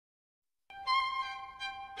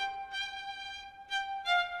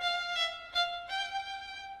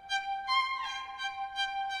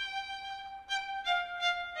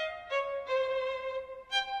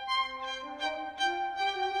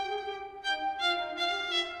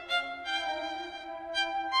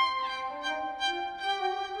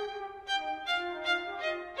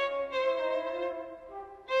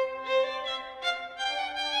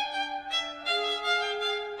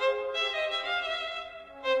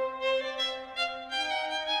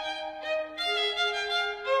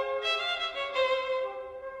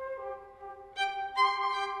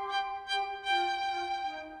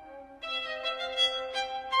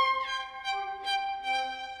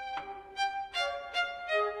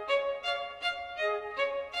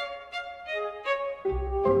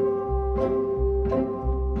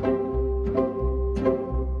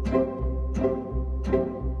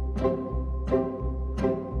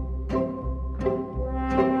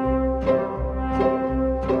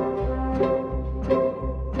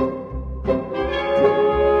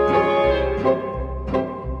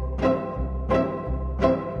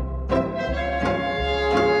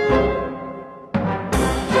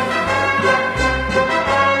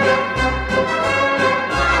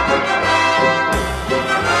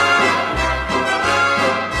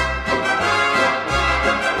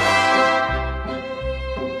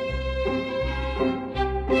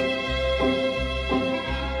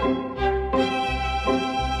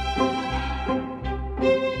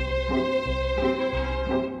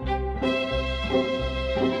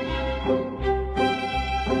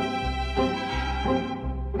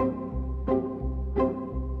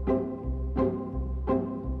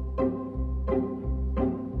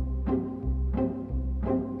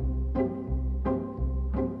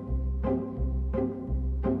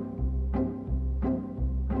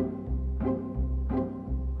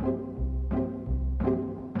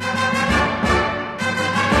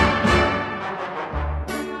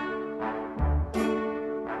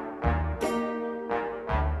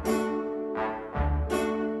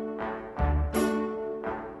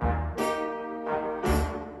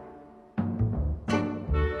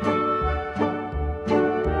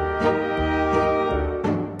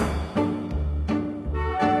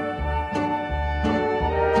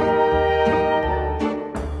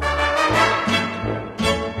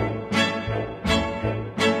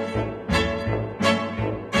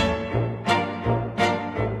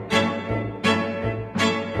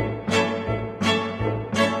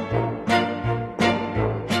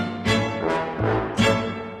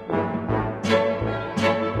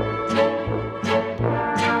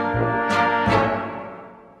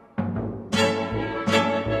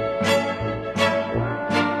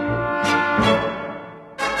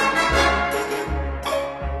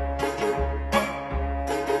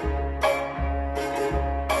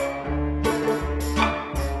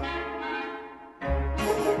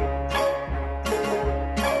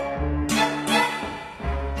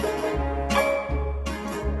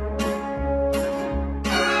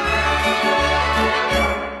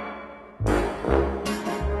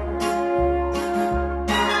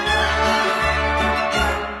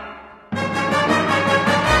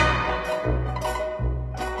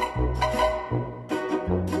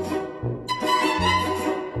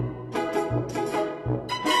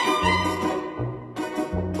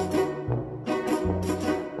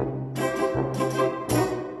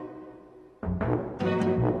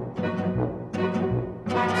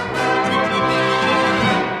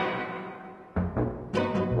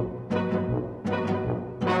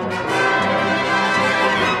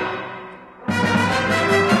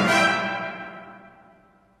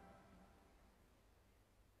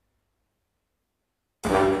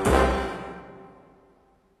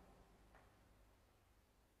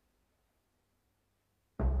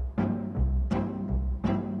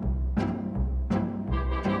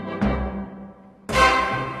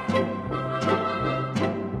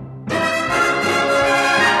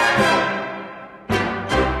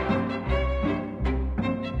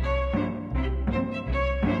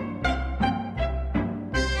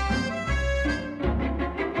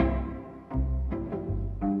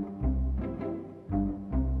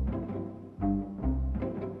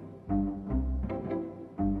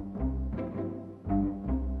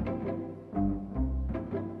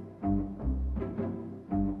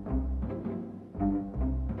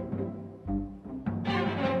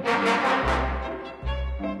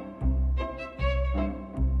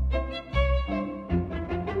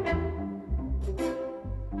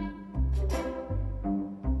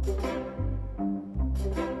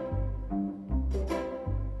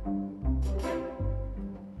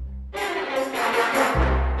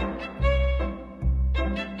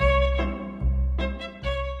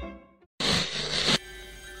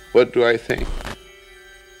What do I think?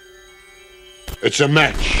 It's a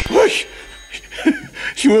match.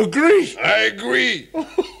 You agree? I agree.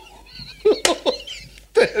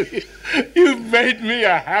 You've made me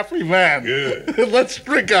a happy man. Good. Let's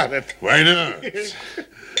drink on it. Why not?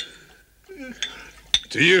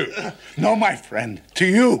 To you. No, my friend. To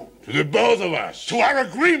you. To the both of us. To our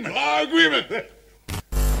agreement. To our agreement.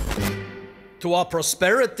 To our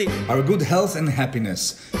prosperity. Our good health and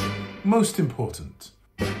happiness. Most important.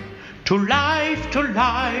 To life, to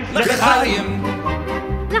life. L'chaim.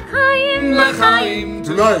 L'chaim, l'chaim.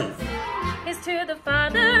 To life. Is to the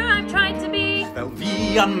father I've tried to be.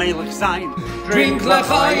 Wie am Melech sein. Drink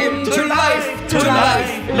l'chaim to life, to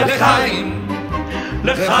life. L'chaim.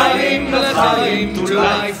 L'chaim, l'chaim to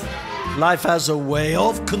life. Life has a way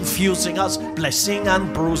of confusing us, blessing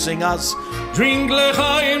and bruising us. Drink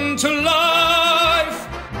l'chaim to life.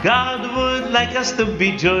 God would like us to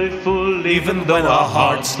be joyful, even though our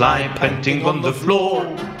hearts lie panting on the floor.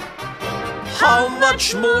 How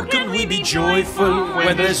much more can we be joyful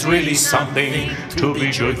when there's really something to be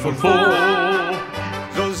joyful for?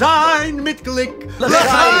 So sein mit Glück.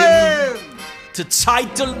 L'chaim. To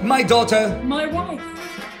title My daughter. My wife.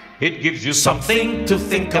 It gives you something to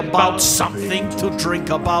think about, something to drink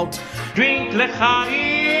about. Drink l'chaim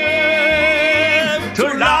to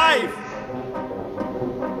life.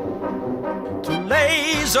 To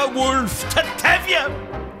laser wolf, to Tevye.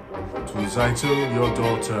 To Zeitel, your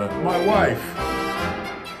daughter. My wife.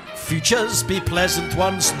 Futures be pleasant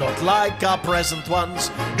ones, not like our present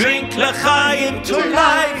ones. Drink l'chaim to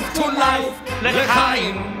life, to life.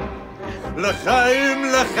 L'chaim.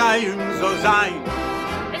 L'chaim, l'chaim, so sein.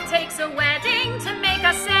 It takes a wedding to make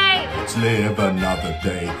us say, Let's live another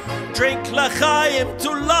day. Drink l'chaim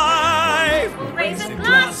to life. we'll raise a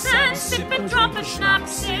glass and sip a drop of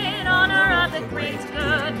schnapps in honor of the great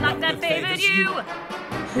good luck that favored you.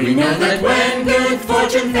 We know that when good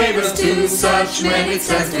fortune favors two such men, it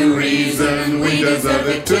stands to reason we deserve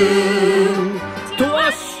it too. To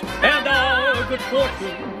us and our good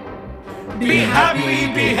fortune. Be happy,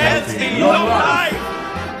 be healthy, long life.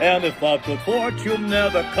 And if our good fortune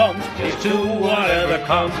never comes, It's to whatever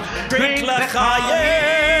comes. Drink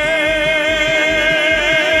l'chaim.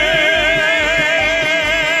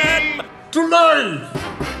 To life.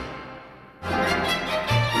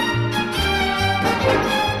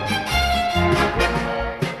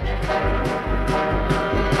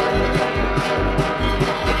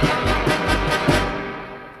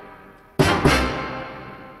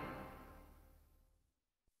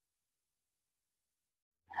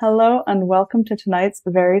 Hello and welcome to tonight's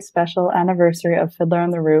very special anniversary of Fiddler on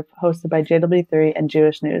the Roof, hosted by JW3 and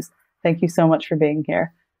Jewish News. Thank you so much for being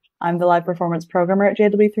here. I'm the live performance programmer at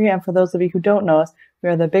JW3, and for those of you who don't know us, we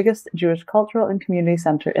are the biggest Jewish cultural and community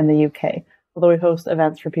centre in the UK, although we host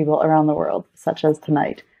events for people around the world, such as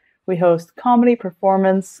tonight. We host comedy,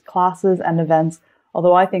 performance, classes, and events,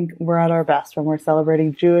 although I think we're at our best when we're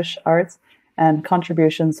celebrating Jewish arts and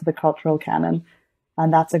contributions to the cultural canon,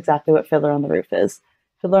 and that's exactly what Fiddler on the Roof is.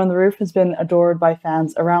 Fiddler on the Roof has been adored by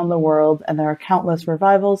fans around the world, and there are countless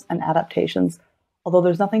revivals and adaptations, although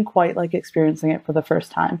there's nothing quite like experiencing it for the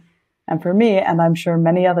first time. And for me, and I'm sure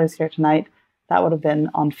many others here tonight, that would have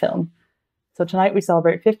been on film. So tonight we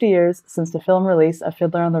celebrate 50 years since the film release of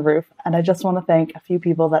Fiddler on the Roof, and I just want to thank a few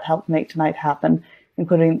people that helped make tonight happen,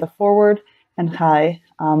 including The Forward and Chai,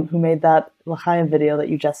 who made that L'chaim video that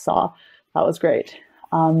you just saw. That was great.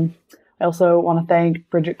 I also want to thank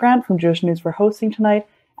Bridget Grant from Jewish News for hosting tonight,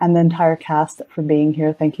 and the entire cast for being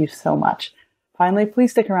here. Thank you so much. Finally,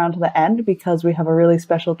 please stick around to the end because we have a really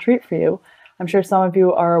special treat for you. I'm sure some of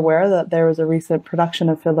you are aware that there was a recent production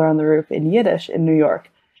of Fiddler on the Roof in Yiddish in New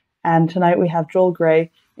York. And tonight we have Joel Grey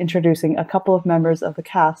introducing a couple of members of the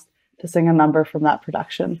cast to sing a number from that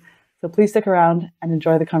production. So please stick around and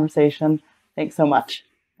enjoy the conversation. Thanks so much.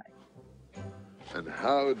 And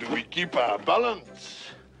how do we keep our balance?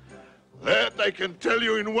 That I can tell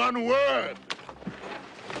you in one word.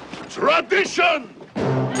 Tradition!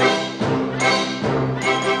 Tradition!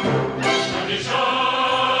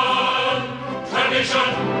 Tradition!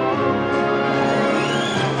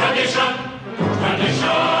 Tradition!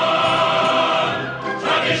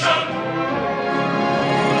 Tradition!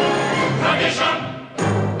 Tradition!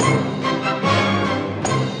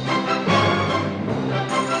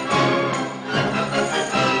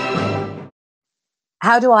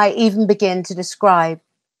 How do I even begin to describe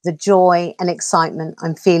the joy and excitement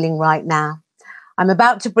I'm feeling right now? I'm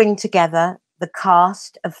about to bring together the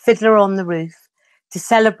cast of Fiddler on the Roof to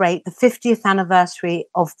celebrate the 50th anniversary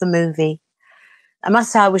of the movie. I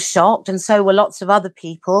must say I was shocked, and so were lots of other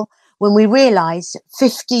people, when we realized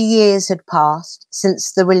 50 years had passed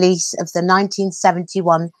since the release of the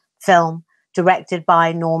 1971 film directed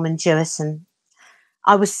by Norman Jewison.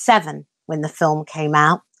 I was 7 when the film came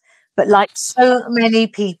out, but like so many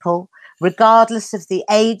people, regardless of the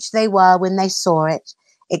age they were when they saw it,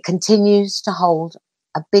 it continues to hold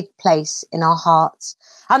a big place in our hearts.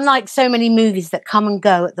 Unlike so many movies that come and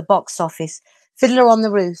go at the box office, Fiddler on the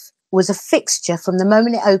Roof was a fixture from the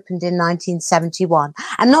moment it opened in 1971.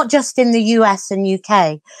 And not just in the US and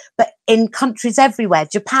UK, but in countries everywhere.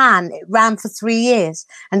 Japan, it ran for 3 years,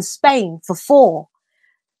 and Spain for 4.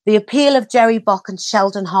 The appeal of Jerry Bock and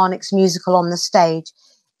Sheldon Harnick's musical on the stage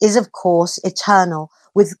is, of course, eternal,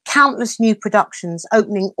 with countless new productions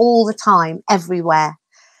opening all the time, everywhere.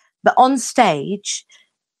 But on stage,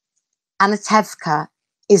 Anatevka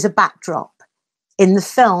is a backdrop. In the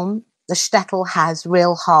film, the shtetl has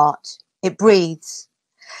real heart. It breathes.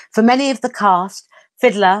 For many of the cast,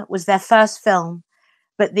 Fiddler was their first film,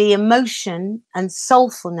 but the emotion and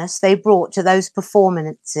soulfulness they brought to those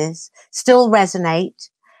performances still resonate,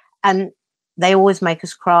 and they always make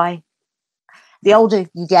us cry. The older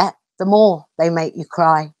you get, the more they make you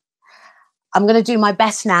cry. I'm going to do my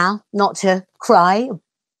best now not to cry,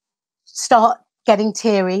 start getting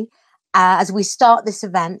teary, as we start this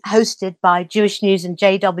event hosted by Jewish News and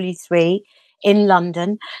JW3 in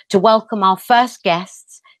London to welcome our first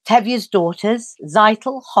guests, Tevye's daughters,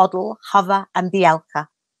 Zeitel, Hodel, Hava, and Bielka.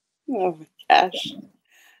 Oh my gosh.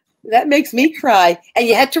 That makes me cry. And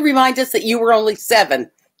you had to remind us that you were only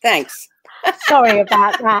 7. Thanks. Sorry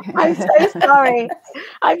about that. I'm so sorry.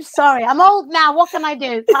 I'm sorry. I'm old now. What can I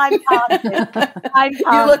do? Time passes.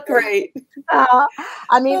 You look great.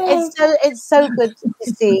 I mean, it's so good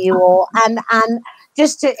to see you all. And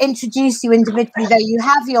just to introduce you individually, though, you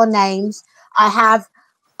have your names. I have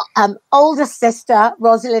older sister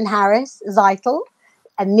Rosalind Harris, Zeitel,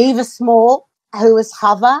 and Neva Small, who was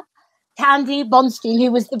Hava, Candy Bonstein,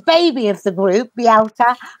 who was the baby of the group,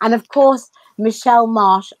 Bialta, and of course, Michelle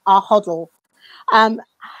Marsh, our Hodel.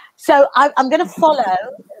 So I'm going to follow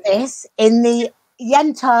this in the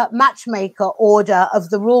Yenta matchmaker order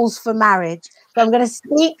of the rules for marriage. So I'm going to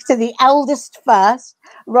speak to the eldest first,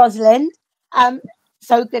 Rosalind.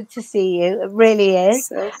 So good to see you. It really is.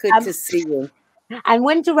 So good to see you. And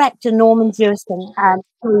when director Norman Jewison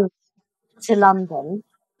flew to London,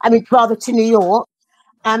 to New York,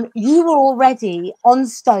 you were already on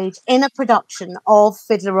stage in a production of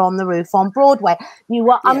Fiddler on the Roof on Broadway. You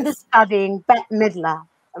were understudying Bette Midler,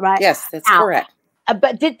 right? Yes, that's correct.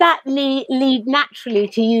 But did that lead naturally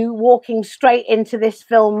to you walking straight into this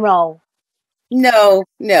film role? No.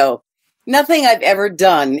 Nothing I've ever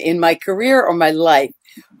done in my career or my life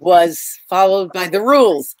was followed by the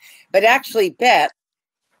rules. But actually, Bette,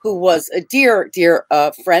 who was a dear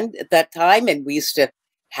friend at that time, and we used to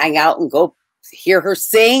hang out and go hear her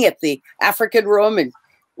sing at the African Room. And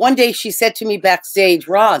one day she said to me backstage,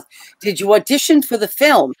 "Roz, did you audition for the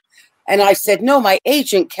film?" And I said, "No, my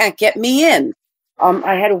agent can't get me in."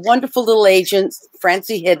 I had a wonderful little agent,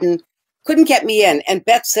 Francie Hidden, couldn't get me in. And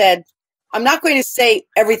Bette said, I'm not going to say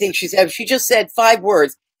everything she said. She just said 5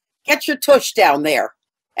 words, "Get your tush down there."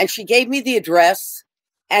 And she gave me the address.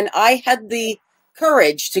 And I had the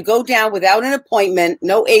courage to go down without an appointment,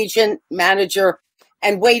 no agent, manager,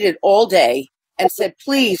 and waited all day and said,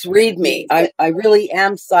 "Please read me. I really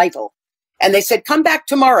am Zeitel." And they said, "Come back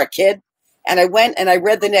tomorrow, kid." And I went and I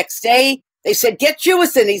read the next day. They said, "Get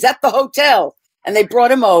Jewison. He's at the hotel." And they brought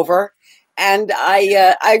him over. And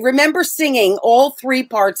I remember singing all 3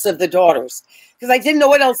 parts of the daughters because I didn't know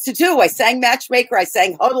what else to do. I sang Matchmaker. I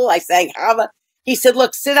sang Hodel. I sang Hava. He said,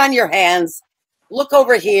 "Look, sit on your hands, look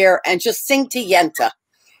over here, and just sing to Yenta."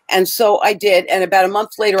 And so I did. And about a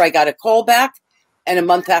month later, I got a call back. And a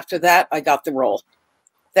month after that, I got the role.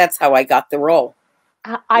 That's how I got the role.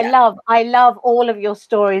 I love all of your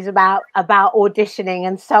stories about auditioning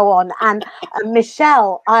and so on. And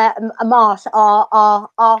Michelle Marsh, our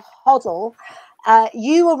Hodel,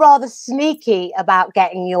 you were rather sneaky about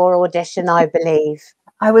getting your audition, I believe.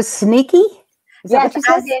 I was sneaky? Is that what you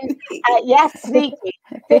said? Yes, sneaky.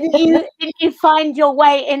 Didn't you find your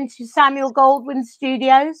way into Samuel Goldwyn's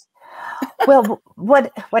studios? Well,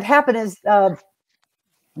 what happened is,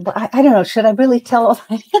 I don't know, should I really tell?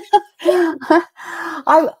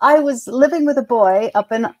 I was living with a boy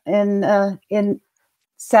up in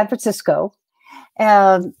San Francisco,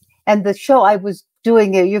 and the show I was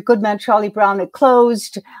doing, Your Good Man Charlie Brown, it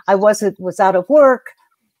closed. I was out of work,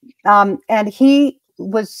 and he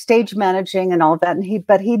was stage managing and all that,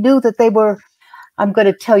 but he knew that they were. I'm going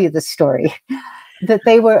to tell you the story that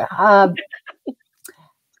they were.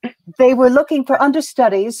 they were looking for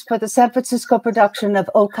understudies for the San Francisco production of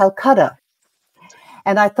O Calcutta.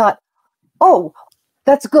 And I thought, oh,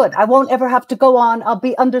 that's good. I won't ever have to go on. I'll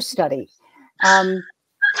be understudy. In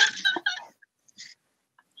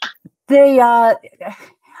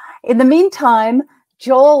the meantime,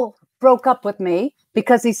 Joel broke up with me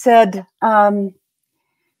because he said, the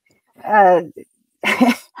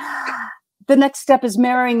next step is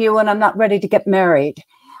marrying you, and I'm not ready to get married.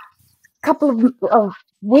 A couple of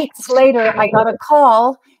weeks later, I got a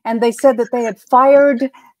call, and they said that they had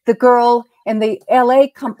fired the girl in the LA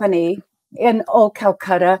company in O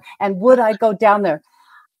Calcutta, and would I go down there?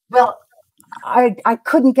 Well, I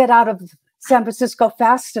couldn't get out of San Francisco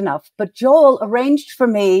fast enough, but Joel arranged for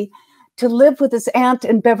me to live with his aunt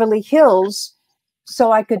in Beverly Hills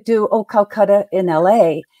so I could do O Calcutta in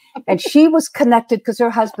LA. And she was connected because her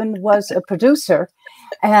husband was a producer.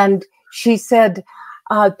 And she said,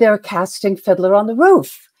 they're casting Fiddler on the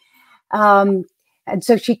Roof. And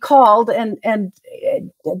so she called and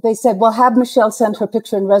they said, well, have Michelle send her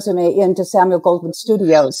picture and resume into Samuel Goldwyn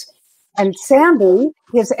Studios. And Sandy,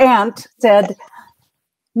 his aunt, said,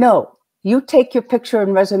 no, you take your picture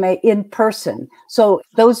and resume in person. So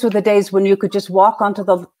those were the days when you could just walk onto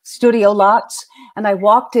the studio lots. And I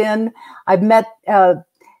walked in, I met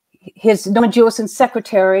his Norman Jewison's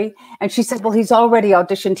secretary, and she said, well, he's already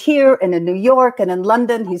auditioned here and in New York and in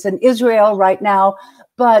London. He's in Israel right now.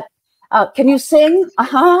 But can you sing?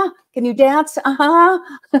 Can you dance?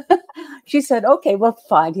 She said, okay, well,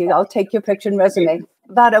 fine. I'll take your picture and resume.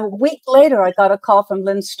 About a week later, I got a call from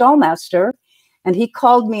Lynn Stallmaster, and he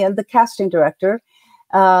called me and the casting director,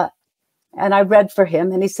 and I read for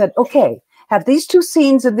him, and he said, okay, have these 2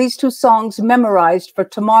 scenes and these 2 songs memorized for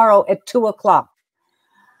tomorrow at 2:00.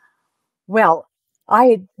 Well,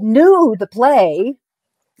 I knew the play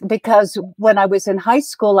because when I was in high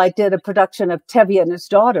school, I did a production of Tevye and His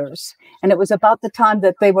Daughters, and it was about the time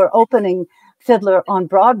that they were opening Fiddler on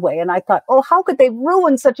Broadway. And I thought, oh, how could they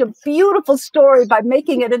ruin such a beautiful story by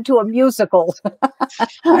making it into a musical?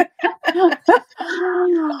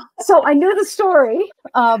 So I knew the story,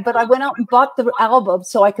 but I went out and bought the album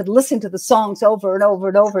so I could listen to the songs over and over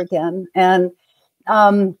and over again. And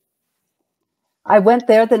I went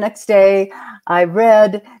there the next day. I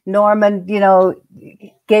read. Norman,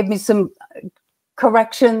 gave me some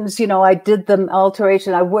corrections. I did them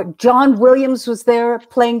alteration. John Williams was there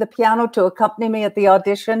playing the piano to accompany me at the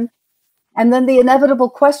audition. And then the inevitable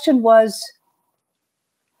question was,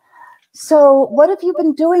 so what have you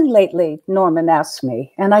been doing lately? Norman asked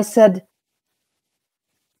me. And I said,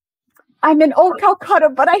 I'm in O Calcutta,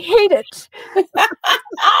 but I hate it.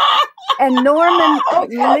 And Norman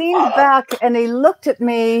leaned back and he looked at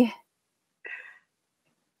me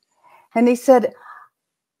and he said,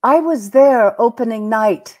 I was there opening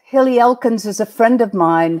night. Hilly Elkins is a friend of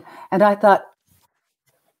mine. And I thought,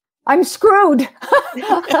 I'm screwed.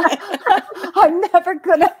 I'm never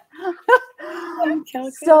gonna.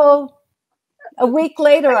 So a week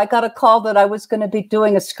later, I got a call that I was going to be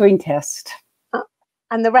doing a screen test.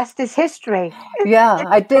 And the rest is history. Yeah,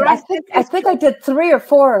 I did. I think I did three or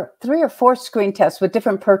four screen tests with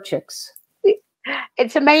different Perchiks.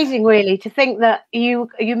 It's amazing, really, to think that you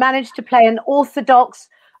managed to play an Orthodox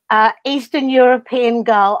Eastern European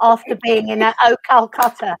girl after being in O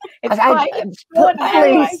Calcutta. It's quite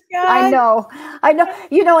extraordinary. I know. And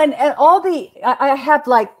all I have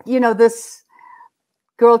this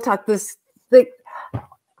girl talk,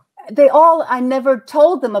 I never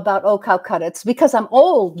told them about O Calcutta. It's because I'm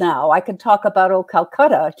old now. I can talk about O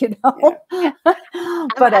Calcutta, Yeah.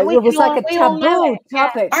 But it was like a taboo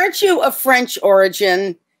topic. Aren't you of French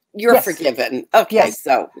origin? You're forgiven. Okay, yes.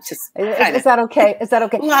 So just is that okay? Is that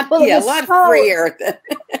okay? A lot freer.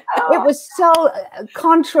 It was so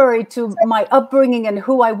contrary to my upbringing and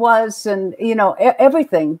who I was, and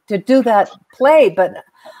everything to do that play. But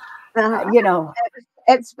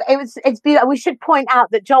It's beautiful. We should point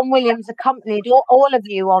out that John Williams accompanied all of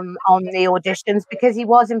you on the auditions because he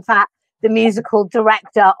was in fact the musical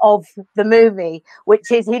director of the movie,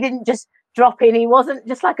 which is he didn't just drop in. He wasn't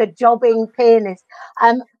just like a jobbing pianist.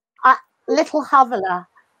 Little Hovela,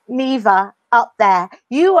 Neva up there,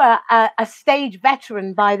 you were a stage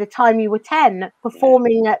veteran by the time you were 10,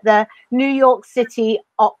 performing at the New York City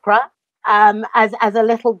Opera as a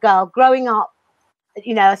little girl, growing up,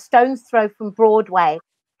 a stone's throw from Broadway.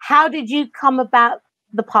 How did you come about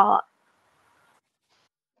the part?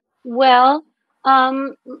 Well,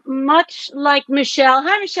 much like Michelle.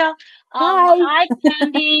 Hi, Michelle. Hi,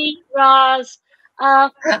 Candy, Roz.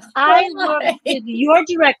 I worked with your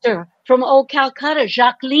director from O Calcutta,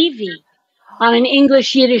 Jacques Levy, on an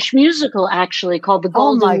English-Yiddish musical, actually, called The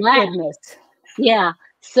Golden Lamp. Goodness. Yeah.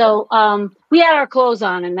 So we had our clothes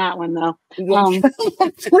on in that one, though. Please,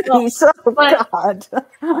 God.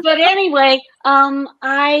 But anyway,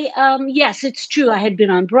 yes, it's true. I had been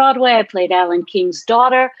on Broadway. I played Alan King's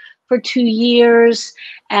daughter for 2 years,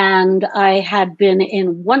 and I had been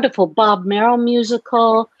in wonderful Bob Merrill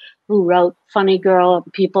musical, who wrote Funny Girl.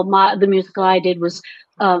 The musical I did was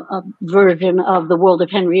a version of The World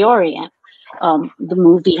of Henry Orient. The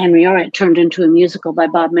movie Henry Orient turned into a musical by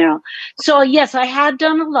Bob Merrill. So yes, I had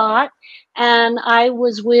done a lot, and I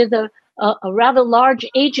was with a rather large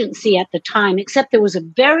agency at the time, except there was a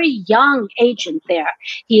very young agent there.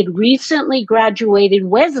 He had recently graduated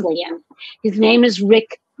Wesleyan. His name is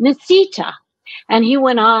Rick Nisita. And he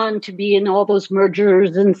went on to be in all those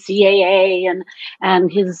mergers and CAA,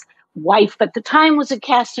 and his wife at the time was a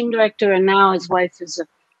casting director, and now his wife is a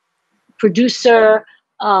producer,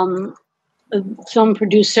 a film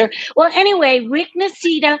producer. Well, anyway, Rick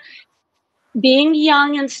Nisita, being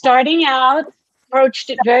young and starting out, approached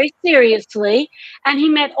it very seriously, and he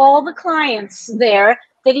met all the clients there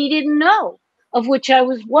that he didn't know, of which I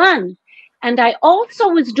was one. And I also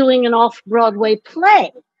was doing an off-Broadway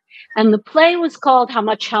play. And the play was called How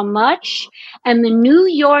Much, How Much? And the New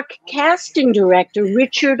York casting director,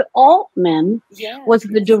 Richard Altman, was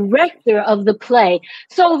the director of the play.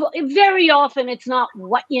 So very often it's not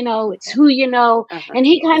what you know, it's who you know. And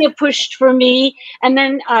he kind of pushed for me. And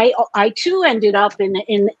then I too ended up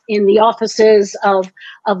in the offices of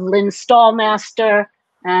Lynn Stallmaster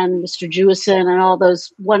and Mr. Jewison and all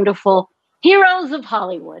those wonderful heroes of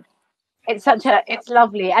Hollywood. It's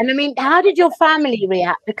lovely. And I mean, how did your family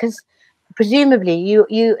react? Because presumably I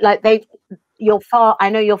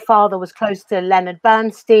know your father was close to Leonard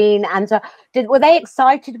Bernstein, and so were they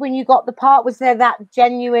excited when you got the part? Was there that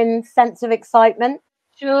genuine sense of excitement?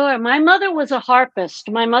 Sure. My mother was a harpist.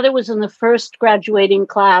 My mother was in the first graduating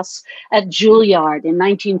class at Juilliard in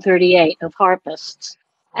 1938 of harpists.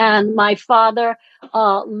 And my father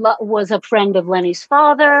was a friend of Lenny's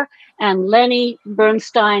father, and Lenny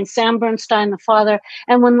Bernstein, Sam Bernstein, the father.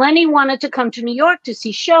 And when Lenny wanted to come to New York to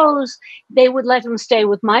see shows, they would let him stay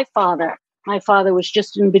with my father. My father was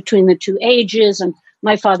just in between the two ages, and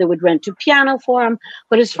my father would rent a piano for him.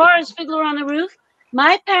 But as far as Fiddler on the Roof,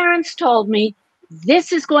 my parents told me,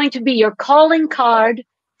 this is going to be your calling card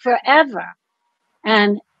forever.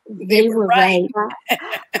 And they were right.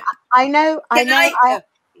 I know.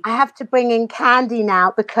 I have to bring in Candy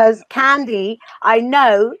now, because Candy, I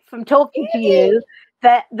know from talking to you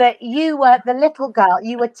that you were the little girl.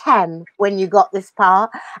 You were 10 when you got this part,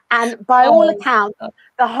 and by all accounts,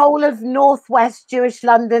 the whole of Northwest Jewish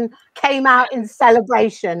London came out in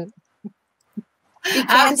celebration.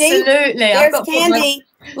 Absolutely. There's Candy.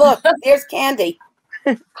 Look, there's Candy.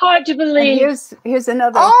 Hard to believe. And here's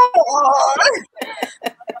another.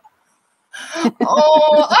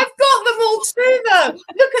 Oh, I've got them all too, though.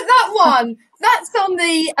 Look at that one. That's on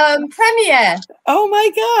the premiere. Oh my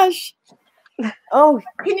gosh. Oh,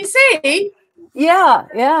 can you see?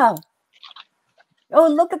 Yeah. Oh,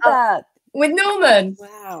 look at that. With Norman.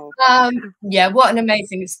 Wow. Yeah, what an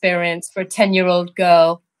amazing experience for a 10-year-old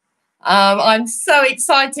girl. I'm so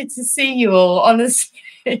excited to see you all, honestly.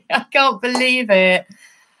 I can't believe it.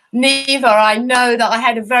 Neva, I know that I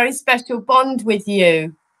had a very special bond with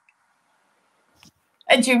you.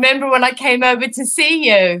 And do you remember when I came over to see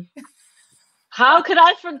you? How could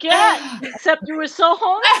I forget? Except you were so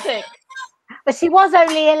homesick. But she was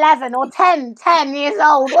only 11 or 10 years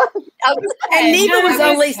old. And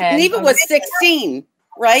Neva was 16,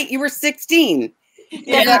 right? You were 16.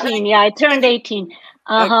 17, yeah, I turned 18.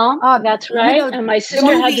 That's right. And my sister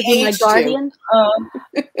had to be my guardian.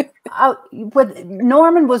 But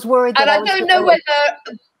Norman was worried that I don't know whether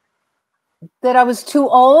that I was too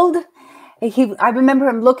old. I remember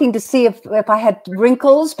him looking to see if I had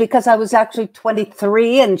wrinkles, because I was actually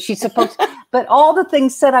 23, and she's supposed. But all the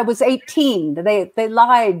things said I was 18. They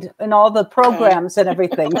lied in all the programs and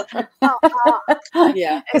everything.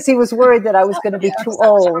 Yeah, because he was worried that I was going to be too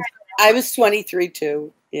old. I was 23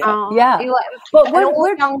 too. Yeah, yeah. But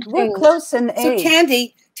we're close in age. So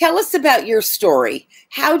Candy, tell us about your story.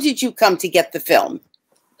 How did you come to get the film?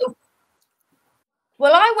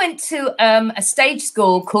 Well, I went to a stage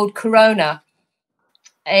school called Corona.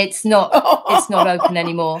 It's not open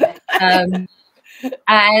anymore. And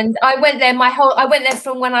I went there I went there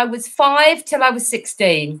from when I was 5 till I was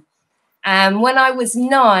 16. And when I was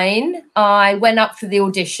 9, I went up for the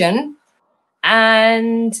audition,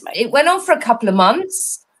 and it went on for a couple of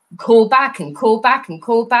months, call back, and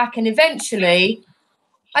eventually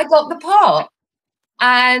I got the part.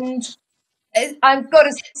 And I've got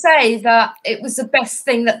to say that it was the best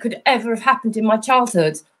thing that could ever have happened in my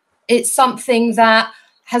childhood. It's something that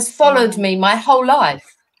has followed me my whole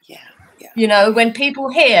life. You know, when people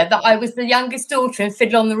hear that I was the youngest daughter in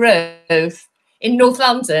Fiddler on the Roof in North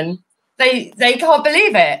London, they can't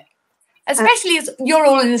believe it. Especially as you're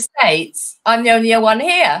all in the States, I'm the only one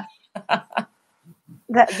here.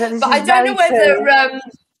 But I don't know whether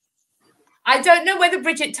I don't know whether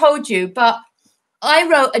Bridget told you, but I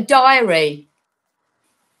wrote a diary.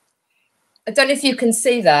 I don't know if you can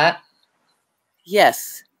see that.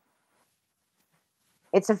 Yes.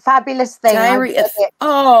 It's a fabulous thing. Diary of,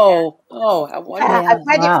 how wonderful. I've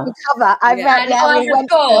read it from cover. I've read it. I have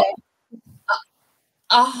got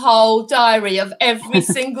a whole diary of every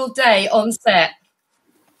single day on set.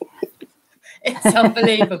 It's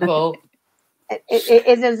unbelievable.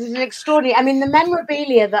 It is extraordinary. I mean, the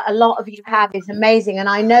memorabilia that a lot of you have is amazing. And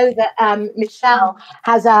I know that Michelle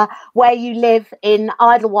has a where you live in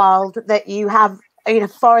Idlewild that you have,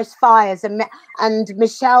 forest fires. And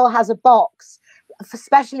Michelle has a box,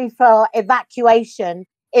 especially for evacuation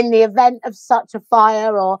in the event of such a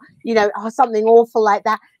fire or, or something awful like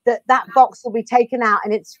that, that box will be taken out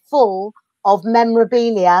and it's full of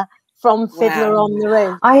memorabilia from Fiddler on the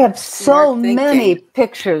Roof. I have so many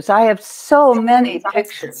pictures. I have so many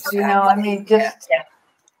pictures. I mean, just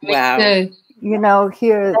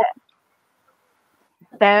here.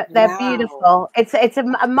 They're beautiful. It's a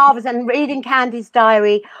marvelous. And reading Candy's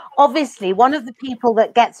diary, obviously, one of the people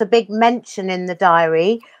that gets a big mention in the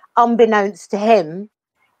diary, unbeknownst to him,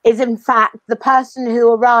 is in fact the person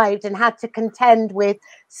who arrived and had to contend with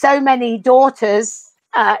so many daughters,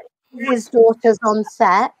 his daughters on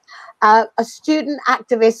set. A student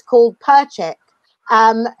activist called Perchik,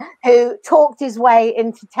 who talked his way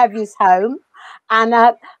into Tevy's home. And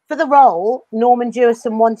for the role, Norman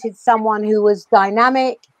Jewison wanted someone who was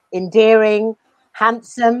dynamic, endearing,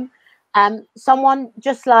 handsome, someone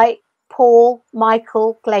just like Paul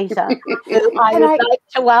Michael Glaser, who I would like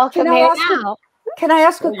to welcome here now. Can I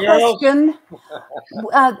ask a question?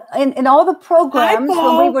 In all the programs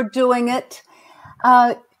when we were doing it,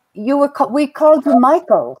 we called you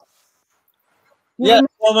Michael. Yeah,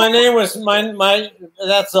 well, my name was my.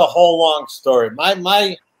 That's a whole long story.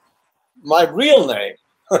 My real name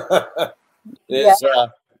is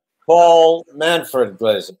Paul Manfred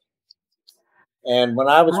Glaser. And when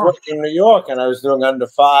I was working in New York and I was doing under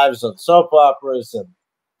fives and soap operas and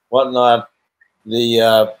whatnot,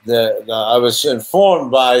 I was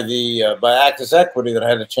informed by by Actors Equity that I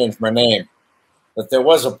had to change my name. That there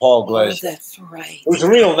was a Paul Glaser. That's right. Whose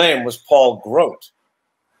real name was Paul Grote.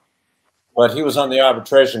 But he was on the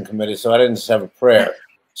arbitration committee, so I didn't just have a prayer.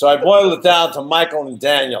 So I boiled it down to Michael and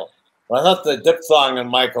Daniel. But I thought the diphthong and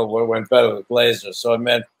Michael went better with Glaser, so I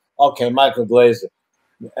meant, okay, Michael Glaser.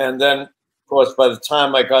 And then, of course, by the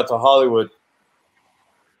time I got to Hollywood,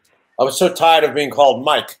 I was so tired of being called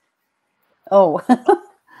Mike. Oh.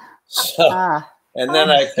 And then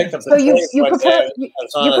I picked up the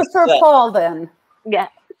So you prefer Paul then? Yeah.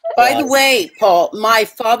 By the way, Paul, my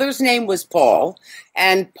father's name was Paul,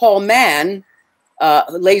 and Paul Mann,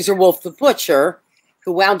 Laser Wolf the Butcher,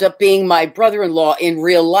 who wound up being my brother-in-law in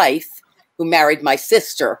real life, who married my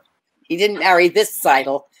sister. He didn't marry this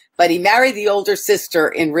title, but he married the older sister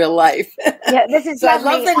in real life. Yeah, this is so I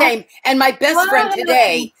love the name. And my best friend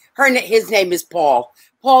today, his name is Paul.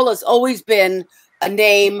 Paul has always been a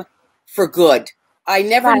name for good. I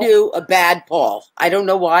never knew a bad Paul. I don't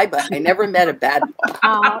know why, but I never met a bad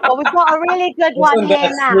Paul. Well, we've got a really good one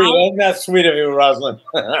here now. Isn't that sweet of you, Rosalind?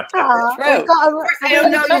 True. I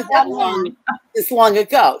don't know you that this long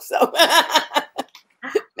ago. So,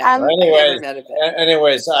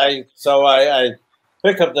 anyways, I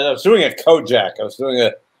picked up I was doing a Kojak. I was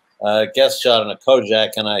doing a guest shot on a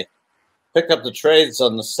Kojak, and I picked up the trades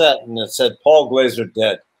on the set, and it said Paul Glaser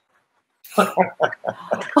dead.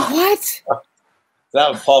 What? That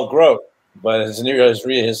was Paul Grote, but his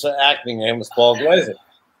acting name was Paul Glaser.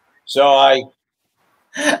 So I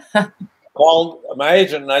called my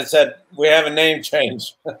agent and I said, we have a name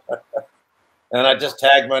change. And I just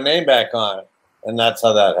tagged my name back on it. And that's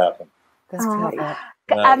how that happened. That's good.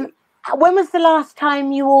 When was the last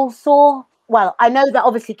time you all saw? Well, I know that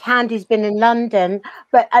obviously Candy's been in London,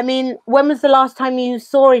 but I mean, when was the last time you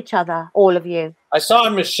saw each other, all of you? I saw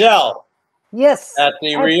Michelle. Yes. At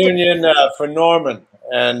the reunion for Norman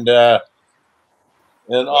and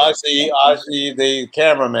Ozzy, the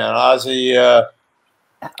cameraman, Ozzy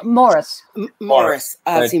Morris. Ozzy Morris.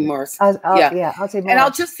 Yeah, Ozzy Morris. And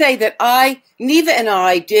I'll just say that Neva and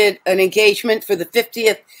I did an engagement for the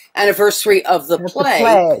 50th anniversary of the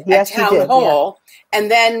play Yes, at Town Hall. Yeah.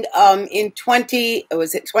 And then in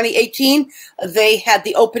 2018, they had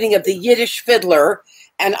the opening of the Yiddish Fiddler.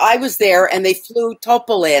 And I was there, and they flew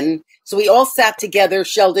Topol in So we all sat together,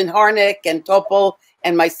 Sheldon Harnick and Topol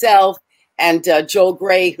and myself and Joel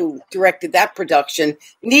Gray, who directed that production.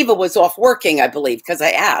 Neva was off working, I believe, because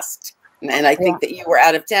I asked. And I think that you were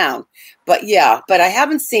out of town. But yeah, but I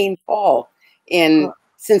haven't seen Paul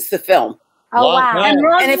since the film. Oh, wow.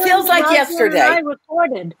 And it feels like yesterday. And I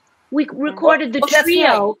recorded. We recorded the that's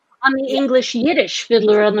trio right. on the English Yiddish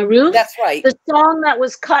Fiddler on the Roof. That's right. The song that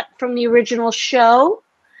was cut from the original show,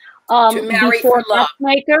 To Marry before for Love.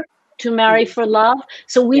 Maker, To Marry for Love.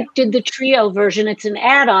 So we did the trio version. It's an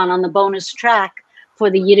add-on the bonus track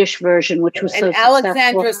for the Yiddish version, which was so And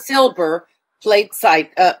Alexandra successful. Silber played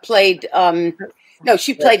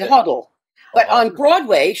she played Huddle. But on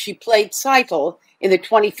Broadway, she played Seitel in the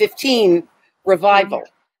 2015 revival.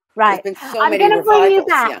 Right. There's been so I'm many going to bring you revivals,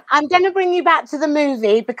 back. yeah. I'm going to bring you back to the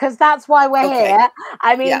movie because that's why we're here.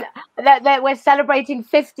 I mean, that we're celebrating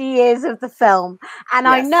 50 years of the film. And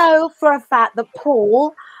I know for a fact that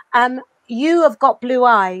Paul, you have got blue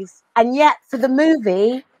eyes. And yet for the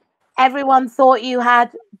movie, everyone thought you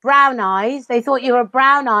had brown eyes. They thought you were a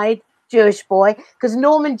brown-eyed Jewish boy because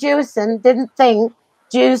Norman Jewison didn't think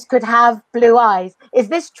Jews could have blue eyes. Is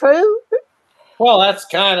this true? Well, that's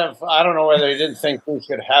kind of, I don't know whether he didn't think we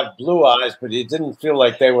could have blue eyes, but he didn't feel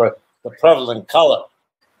like they were the prevalent color.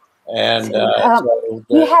 And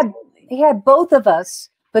he had both of us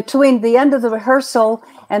between the end of the rehearsal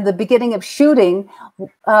and the beginning of shooting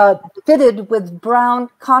fitted with brown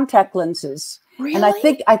contact lenses. Really? And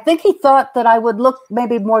I think he thought that I would look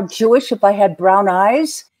maybe more Jewish if I had brown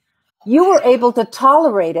eyes. You were able to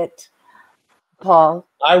tolerate it, Paul.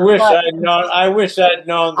 I wish I'd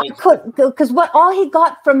known. I could, because all he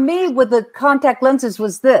got from me with the contact lenses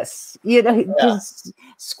was this, just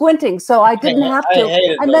squinting. So I didn't have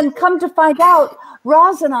to. And then come to find out,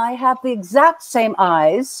 Roz and I have the exact same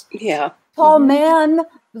eyes. Yeah. Paul Mann,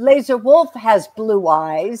 Laser Wolf, has blue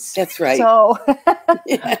eyes. That's right. So,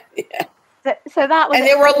 so that was. And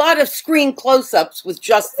there were a lot of screen close-ups with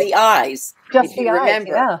just the eyes. Just if you the eyes,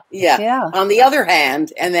 remember. yeah. Yeah. On the other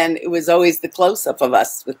hand, and then it was always the close-up of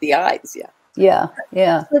us with the eyes. Yeah.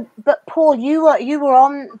 Yeah. But Paul, you were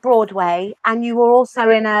on Broadway, and you were also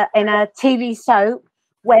in a TV soap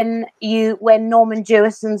when Norman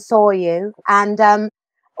Jewison saw you. And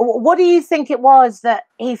what do you think it was that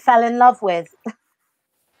he fell in love with?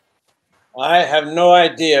 I have no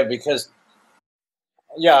idea because,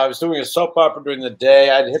 I was doing a soap opera during the day.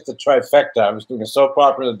 I'd hit the trifecta. I was doing a soap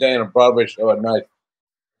opera in the day and a Broadway show at night.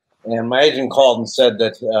 And my agent called and said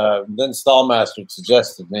that Vince Stallmaster had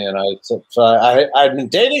suggested me. And I'd been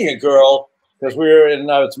dating a girl because we were in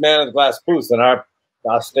it's Man in the Glass booth, and our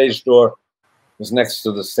stage door was next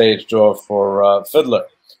to the stage door for Fiddler.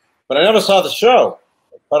 But I never saw the show.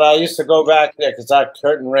 But I used to go back there because that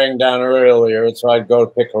curtain rang down earlier, and so I'd go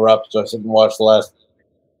to pick her up. So I sit and watch the last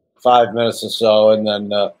 5 minutes or so, and then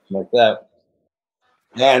like that.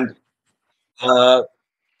 And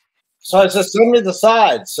so I said, send me the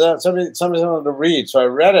sides. Send me something to read. So I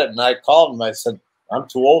read it, and I called him. I said, I'm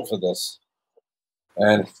too old for this.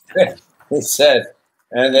 And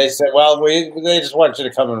they said, well, they just want you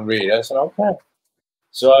to come and read. I said, okay.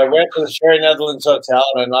 So I went to the Sherry Netherlands Hotel,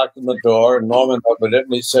 and I knocked on the door, and Norman opened it,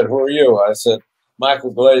 and he said, who are you? I said,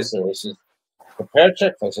 Michael Glazer. He said, prepare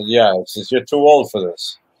check? I said, yeah. He says, you're too old for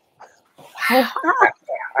this. Wow.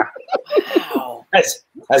 I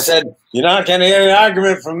said, you're not going to get an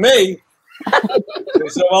argument from me. He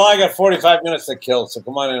said, well, I got 45 minutes to kill, so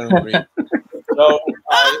come on in and read.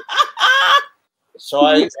 So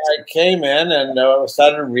I came in and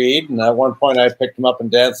started to read, and at one point I picked him up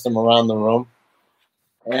and danced him around the room.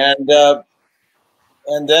 And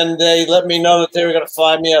then they let me know that they were going to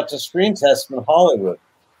fly me up to screen test in Hollywood.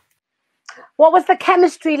 What was the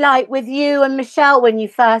chemistry like with you and Michelle when you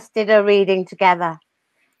first did a reading together?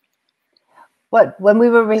 What, when we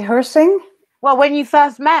were rehearsing? Well, when you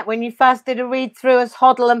first met, when you first did a read through as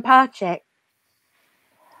Hoddle and Perchik.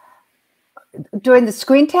 During the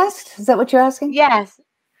screen test? Is that what you're asking? Yes.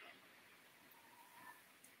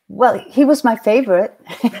 Well, he was my favorite.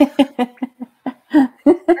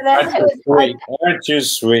 Aren't you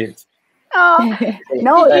sweet? Oh,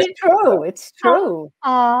 no, it's true. It's true.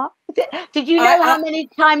 Did you know how many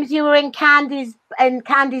times you were in Candy's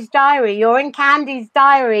diary? You're in Candy's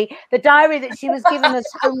diary. The diary that she was giving us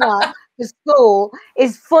homework for school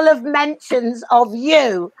is full of mentions of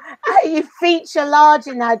you. You feature large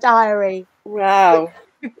in her diary. Wow.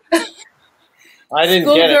 I didn't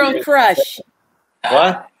get it. Schoolgirl crush.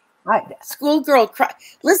 What? Schoolgirl crush.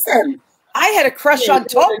 Listen, I had a crush on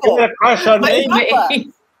Topol. You had a crush on me.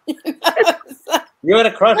 You had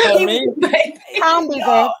a crush on me? Candy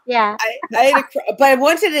did, yeah. I had but I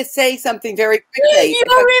wanted to say something very quickly.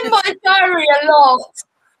 You're in my diary a lot.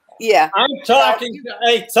 Yeah. I'm talking to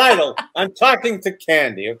a title. I'm talking to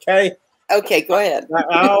Candy, okay? Okay, go ahead.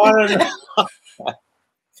 I want to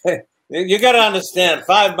know. You got to understand,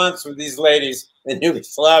 5 months with these ladies in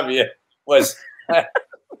Yugoslavia was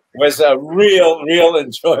a real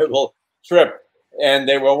enjoyable trip, and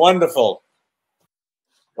they were wonderful.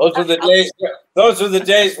 Those were the days. Those were the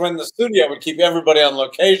days when the studio would keep everybody on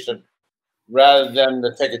location, rather than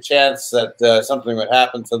to take a chance that something would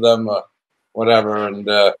happen to them or whatever. And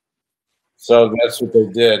so that's what they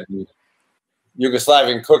did. And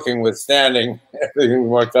Yugoslavian cooking withstanding, everything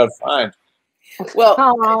worked out fine. Well,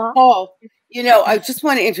 Paul, you know, I just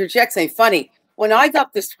want to interject something funny. When I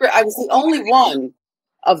got the script, I was the only one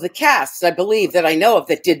of the cast, I believe, that I know of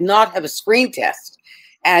that did not have a screen test.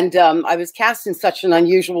 And I was cast in such an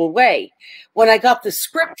unusual way. When I got the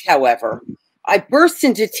script, however, I burst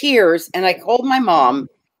into tears and I called my mom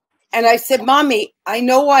and I said, Mommy, I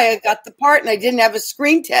know why I got the part and I didn't have a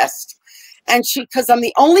screen test. And she, because I'm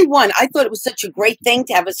the only one, I thought it was such a great thing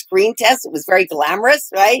to have a screen test. It was very glamorous,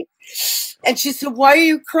 right? And she said, why are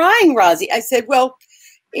you crying, Rosie? I said, well,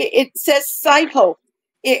 it says Seidel.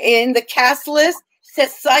 In the cast list, it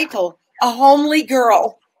says Seidel, a homely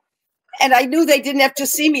girl. And I knew they didn't have to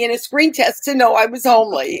see me in a screen test to know I was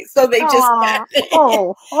homely. So they just,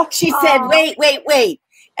 she said, wait.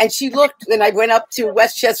 And she looked, and I went up to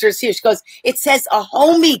Westchester's here. She goes, it says a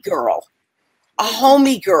homey girl. A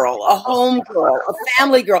homey girl, a home girl, a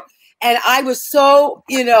family girl. And I was so,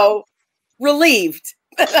 you know, relieved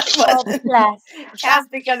that I wasn't cast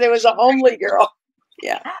because it was a homely girl.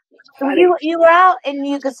 Yeah. You were out in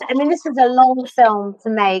Yugoslavia. I mean, this was a long film to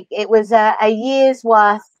make. It was a year's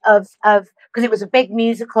worth of because it was a big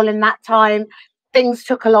musical in that time. Things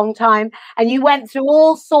took a long time. And you went through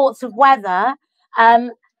all sorts of weather.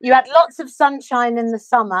 You had lots of sunshine in the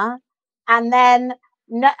summer. And then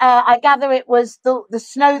I gather it was the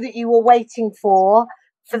snow that you were waiting for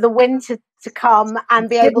the winter to come and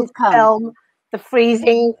be able to film the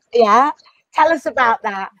freezing. Yeah. Tell us about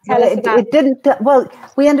that. It didn't. Well,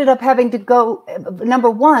 we ended up having to go. Number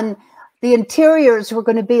one, the interiors were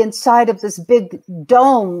going to be inside of this big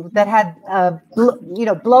dome that had,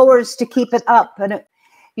 blowers to keep it up. And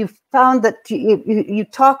you found that you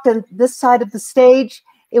talked on this side of the stage,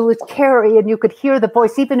 it would carry, and you could hear the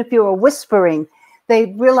voice, even if you were whispering. They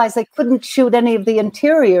realized they couldn't shoot any of the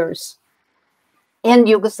interiors in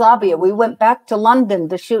Yugoslavia. We went back to London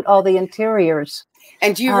to shoot all the interiors.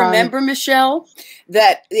 And do you remember, Michelle,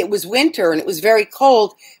 that it was winter and it was very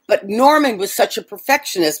cold, but Norman was such a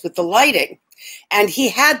perfectionist with the lighting. And he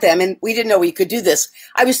had them, and we didn't know he could do this.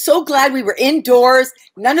 I was so glad we were indoors,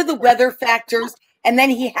 none of the weather factors. And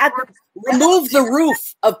then he had to remove the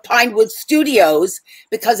roof of Pinewood Studios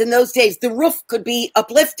because in those days the roof could be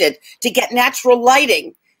uplifted to get natural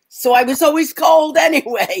lighting. So I was always cold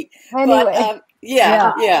anyway. But,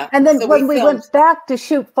 yeah. And then when we went back to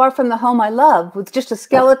shoot Far From the Home I Love with just a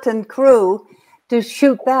skeleton crew to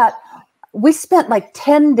shoot that, we spent like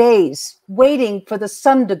 10 days waiting for the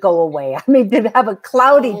sun to go away. I mean, to have a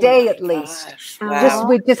cloudy day at least. Wow.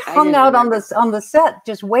 We just hung out on the set,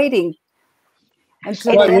 just waiting. And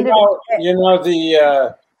so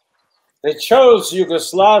they chose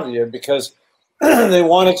Yugoslavia because they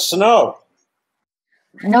wanted snow.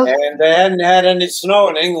 Nope. And they hadn't had any snow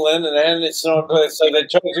in England, and they hadn't any snow, so they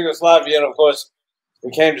chose Yugoslavia. And of course,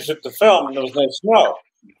 we came to shoot the film, and there was no snow.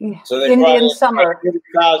 So they Indian summer,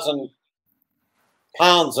 30,000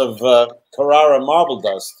 pounds of Carrara marble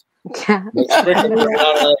dust. They sprinkled it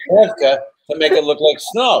on Antarctica to make it look like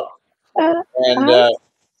snow. And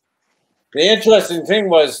the interesting thing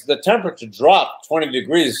was the temperature dropped 20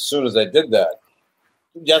 degrees as soon as they did that.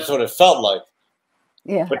 That's what it felt like.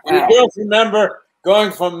 Yeah. But do you girls remember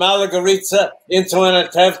going from Malagarita into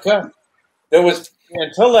Anatevka? There was,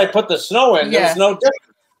 until they put the snow in, there was no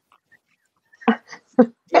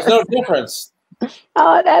difference. There's no difference.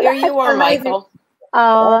 Oh, there you are, Michael.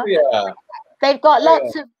 Oh, yeah. They've got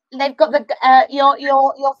lots of. They've got the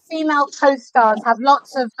your female co-stars have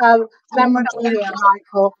lots of memorabilia,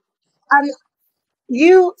 Michael.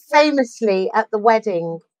 You famously at the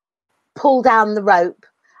wedding pulled down the rope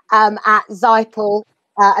at Zeitel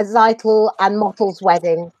and Mottl's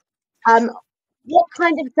wedding. What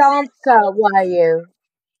kind of dancer were you?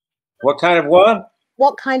 What kind of what?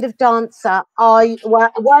 What kind of dancer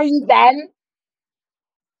were you then?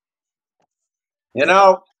 You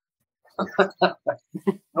know,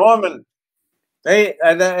 Norman,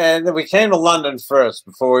 and we came to London first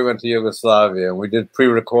before we went to Yugoslavia. We did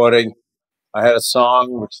pre-recording, I had a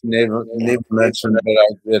song which Neva mentioned,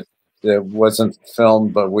 but it wasn't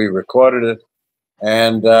filmed, but we recorded it.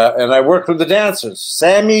 And I worked with the dancers.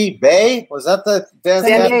 Sammy Bay, was that the dancer?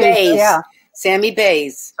 Sammy Bays. Yeah. Sammy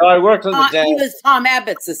Bays. So I worked with the dancers. He was Tom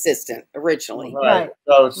Abbott's assistant originally. Right.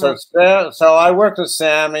 So I worked with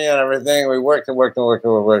Sammy and everything. We worked.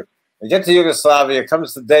 We get to Yugoslavia.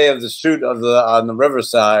 Comes the day of the shoot on the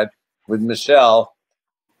riverside with Michelle.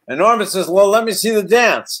 And Norman says, "Well, let me see the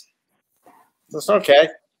dance." That's okay.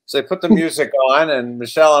 So they put the music on, and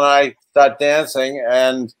Michelle and I start dancing,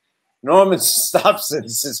 and Norman stops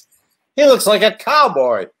and says, "He looks like a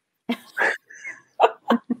cowboy."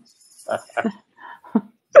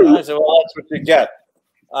 I said, "Well, that's what you get."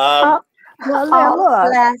 That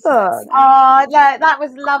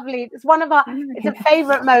was lovely. It's one of it's a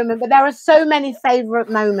favorite moment, but there are so many favorite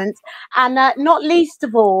moments. And not least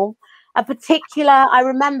of all, I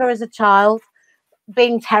remember as a child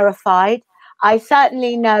being terrified. I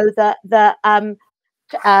certainly know that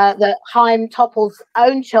Chaim Toppel's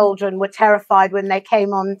own children were terrified when they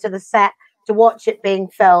came onto the set to watch it being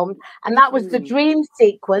filmed. And that was the dream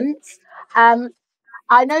sequence.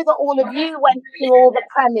 I know that all of you went to all the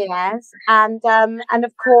premieres, and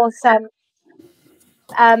of course,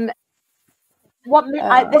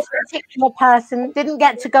 this particular person didn't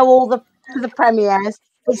get to go to the premieres,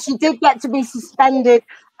 but she did get to be suspended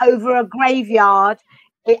over a graveyard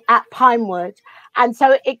at Pinewood, and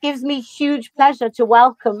so it gives me huge pleasure to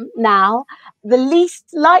welcome now the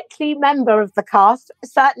least likely member of the cast,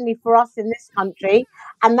 certainly for us in this country,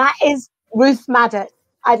 and that is Ruth Maddox.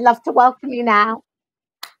 I'd love to welcome you now.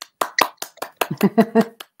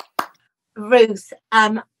 Ruth,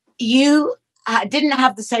 you didn't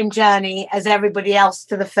have the same journey as everybody else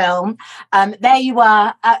to the film. There you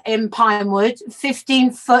were in Pinewood,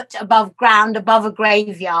 15 foot above ground, above a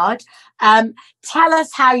graveyard. Tell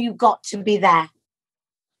us how you got to be there.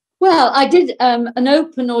 Well, I did an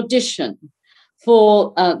open audition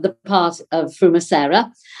for the part of Fruma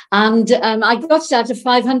Sarah, and I got it out of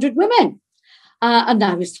 500 women, and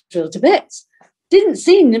I was thrilled to bits. Didn't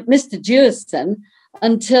see Mr. Jewison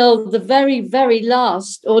until the very, very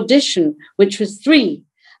last audition, which was four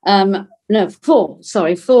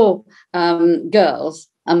girls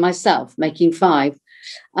and myself, making 5.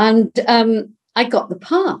 And I got the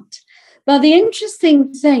part. But the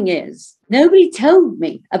interesting thing is, nobody told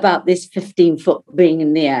me about this 15 foot being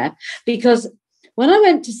in the air, because when I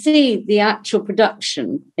went to see the actual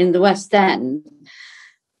production in the West End,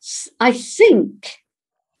 I think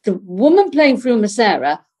the woman playing Fruma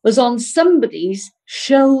Sarah was on somebody's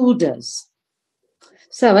shoulders.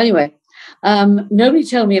 So anyway, nobody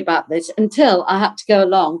told me about this until I had to go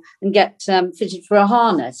along and get fitted for a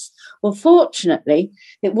harness. Well, fortunately,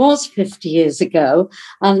 it was 50 years ago,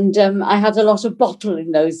 and I had a lot of bottle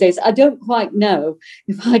in those days. I don't quite know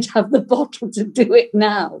if I'd have the bottle to do it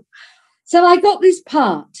now. So I got this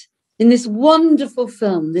part in this wonderful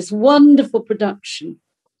film, this wonderful production.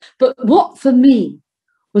 But what for me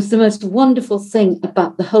was the most wonderful thing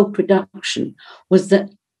about the whole production was that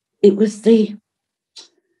it was I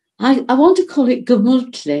want to call it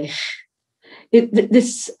gemütlich,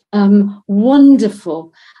 this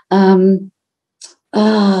wonderful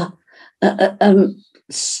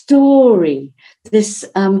story, this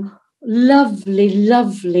lovely,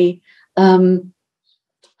 lovely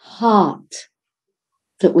heart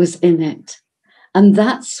that was in it. And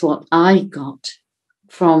that's what I got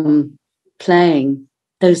from playing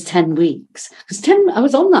those 10 weeks. Because I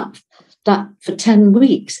was on that for 10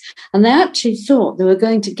 weeks. And they actually thought they were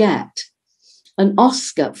going to get an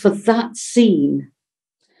Oscar for that scene,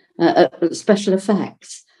 special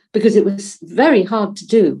effects, because it was very hard to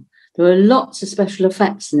do. There were lots of special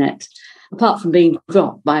effects in it, apart from being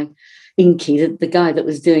dropped by Inky, the guy that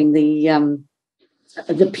was doing the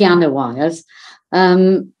piano wires.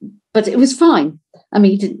 But it was fine. I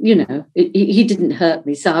mean, he didn't hurt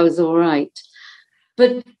me, so I was all right.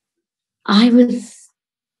 But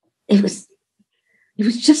it was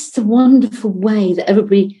just a wonderful way that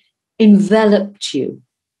everybody enveloped you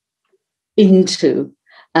into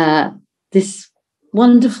this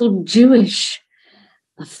wonderful Jewish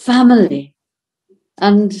family.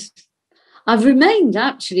 And I've remained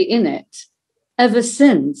actually in it ever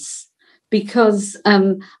since, because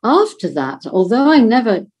after that, although I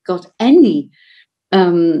never got any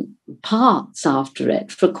parts after it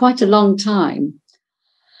for quite a long time,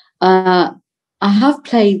 I have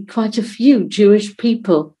played quite a few Jewish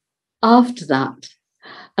people after that,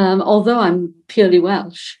 although I'm purely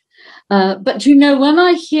Welsh. But when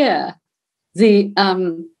I hear the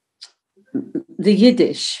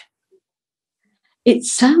Yiddish, it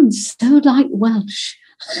sounds so like Welsh.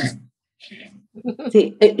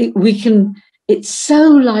 It's so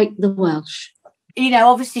like the Welsh. You know,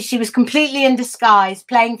 obviously she was completely in disguise,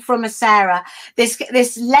 playing from a Sarah,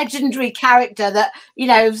 this legendary character that, you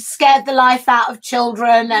know, scared the life out of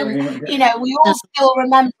children, and you know, we all still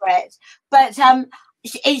remember it. But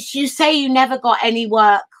you say you never got any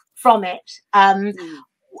work from it.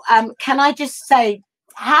 Can I just say,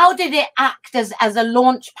 how did it act as a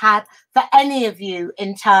launch pad for any of you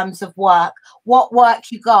in terms of work? What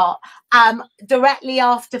work you got directly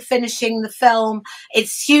after finishing the film?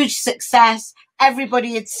 It's huge success.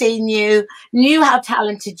 Everybody had seen you, knew how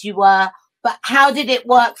talented you were, but how did it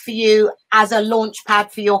work for you as a launch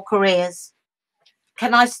pad for your careers?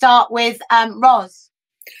 Can I start with Roz?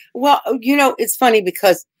 Well, you know, it's funny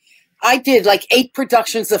because I did like 8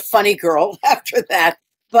 productions of Funny Girl after that.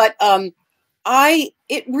 But I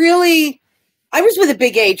was with a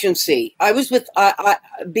big agency. I was with,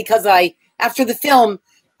 because after the film,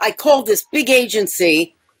 I called this big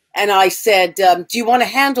agency and I said, do you want to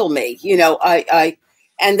handle me? You know,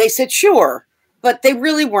 and they said, sure, but they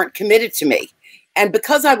really weren't committed to me. And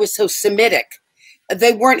because I was so Semitic,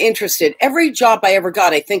 they weren't interested. Every job I ever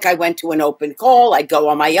got, I think I went to an open call. I'd go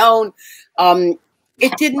on my own.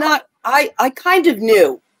 It did not, I kind of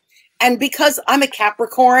knew. And because I'm a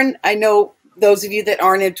Capricorn, I know those of you that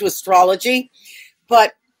aren't into astrology,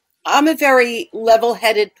 but I'm a very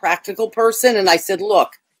level-headed, practical person. And I said,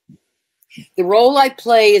 look, the role I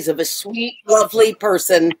play is of a sweet, lovely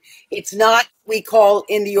person. It's not, we call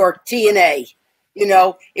in New York, TNA. You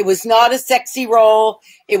know, it was not a sexy role.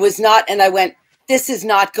 It was not, and I went, this is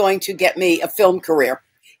not going to get me a film career.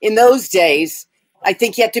 In those days, I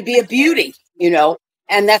think you had to be a beauty, you know,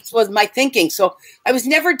 and that was my thinking. So I was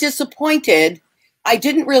never disappointed. I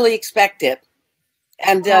didn't really expect it.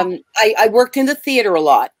 And I worked in the theater a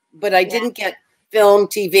lot, but I didn't get film,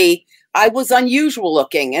 TV. I was unusual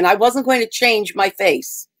looking, and I wasn't going to change my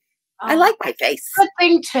face. I like my face. Good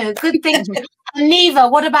thing too. Good thing too. And Neva,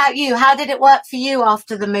 what about you? How did it work for you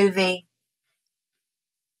after the movie?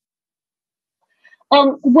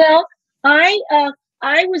 Well, I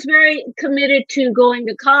was very committed to going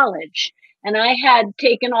to college, and I had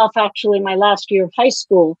taken off actually my last year of high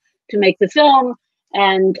school to make the film,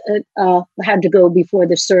 and had to go before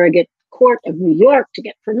the surrogate court of New York to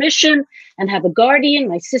get permission and have a guardian.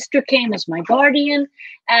 My sister came as my guardian.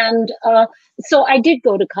 And so I did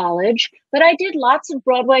go to college, but I did lots of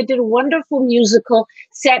Broadway. I did a wonderful musical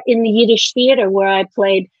set in the Yiddish Theater where I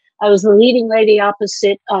was the leading lady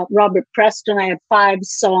opposite Robert Preston. I had 5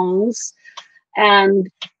 songs, and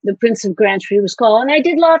The Prince of Grantree was called. And I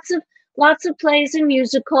did lots of plays and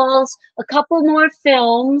musicals, a couple more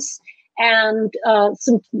films, and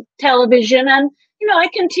some television. And you know, I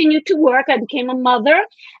continued to work. I became a mother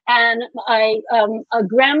and a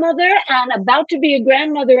grandmother, and about to be a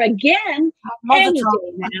grandmother again. Any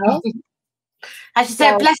day now. I should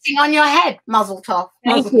say a blessing on your head, Mazel Tov.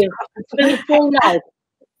 Thank you. It's been a full life.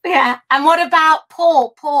 Yeah. And what about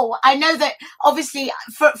Paul? Paul, I know that obviously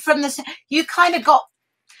from this, you kind of got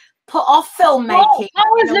put off filmmaking.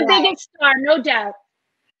 Paul was the biggest star, no doubt.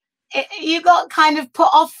 You got kind of put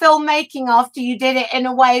off filmmaking after you did it in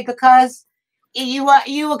a way because you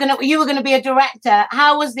were gonna be a director.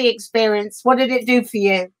 How was the experience? What did it do for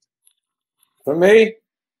you? For me,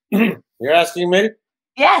 you're asking me?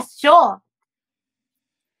 Yes, sure.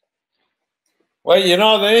 Well, you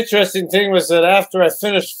know, the interesting thing was that after I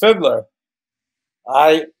finished Fiddler,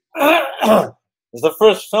 it was the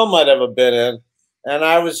first film I'd ever been in, and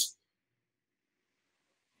I was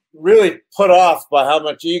really put off by how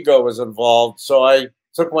much ego was involved. So I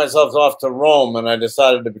took myself off to Rome, and I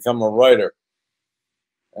decided to become a writer.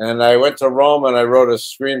 And I went to Rome and I wrote a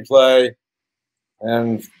screenplay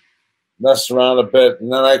and messed around a bit. And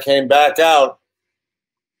then I came back out.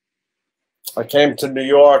 I came to New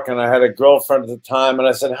York and I had a girlfriend at the time. And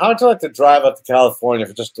I said, how would you like to drive out to California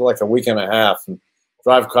for just like a week and a half and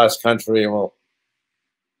drive cross country? And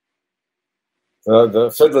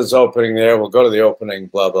the Fiddler's opening there. We'll go to the opening,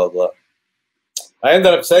 blah, blah, blah. I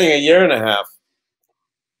ended up staying a year and a half.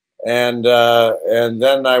 And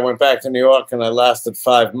then I went back to New York and I lasted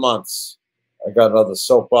 5 months. I got another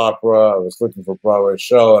soap opera. I was looking for a Broadway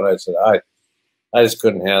show, and I said I just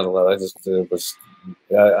couldn't handle it. I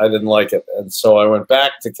didn't like it, and so I went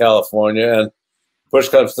back to California. And push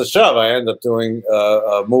comes to shove, I ended up doing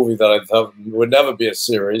a movie that I thought would never be a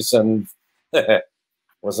series, and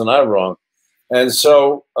wasn't I wrong? And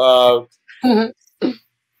so the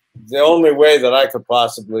only way that I could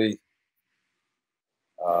possibly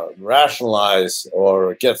rationalize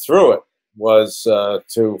or get through it was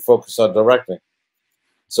to focus on directing.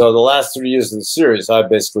 So the last 3 years of the series, I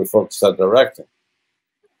basically focused on directing.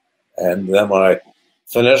 And then when I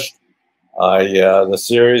finished the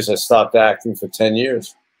series, I stopped acting for 10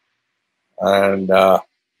 years. And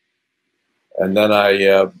then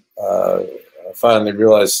I finally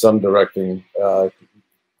realized some directing,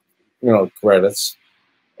 credits.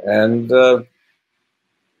 And then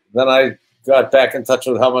I got back in touch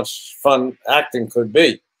with how much fun acting could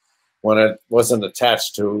be when it wasn't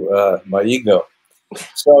attached to my ego.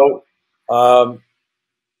 So, I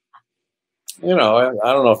don't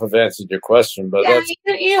know if I've answered your question, but yeah,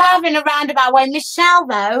 you have in a roundabout way. Michelle,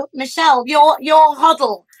 your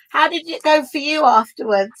huddle. How did it go for you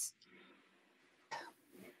afterwards?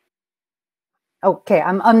 Okay,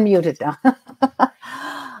 I'm unmuted now.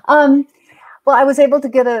 Well, I was able to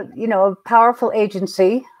get a powerful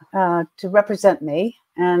agency to represent me,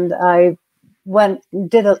 and I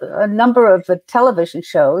did a number of television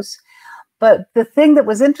shows. But the thing that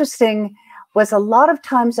was interesting was a lot of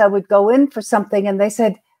times I would go in for something, and they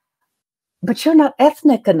said, "But you're not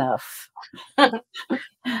ethnic enough."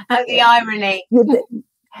 The irony.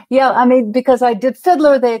 Yeah, I mean, because I did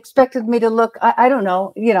Fiddler, they expected me to look. I don't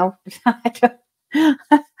know,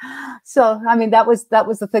 So, I mean, that was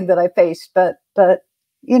the thing that I faced. But I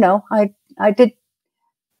did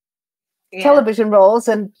television roles,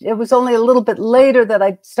 and it was only a little bit later that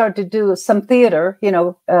I started to do some theater.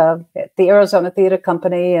 At the Arizona Theater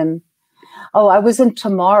Company, and I was in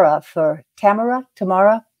Tamara, for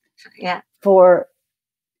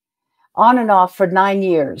on and off for 9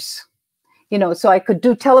 years. So I could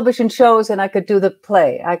do television shows and I could do the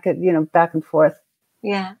play. I could, back and forth.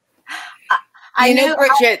 Yeah.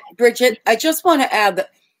 Bridget, I just want to add that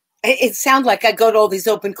it sounds like I go to all these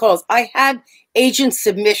open calls. I had agent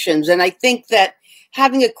submissions, and I think that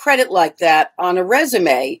having a credit like that on a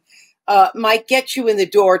resume might get you in the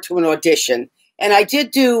door to an audition. And I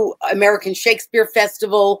did do American Shakespeare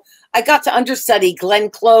Festival. I got to understudy Glenn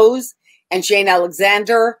Close and Jane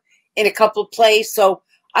Alexander in a couple of plays. So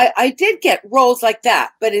I did get roles like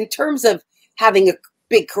that. But in terms of having a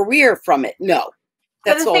big career from it, no.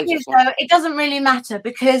 But the thing is, though, it doesn't really matter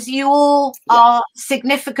because you all are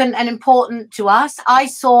significant and important to us. I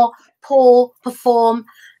saw Paul perform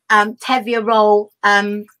Tevye role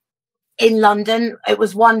in London. It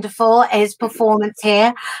was wonderful, his performance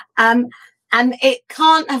here. And it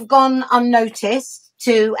can't have gone unnoticed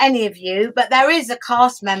to any of you, but there is a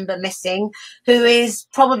cast member missing who is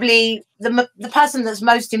probably the person that's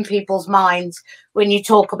most in people's minds when you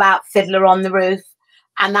talk about Fiddler on the Roof.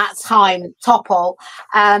 And that's Chaim Topol.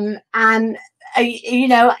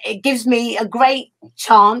 It gives me a great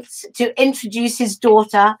chance to introduce his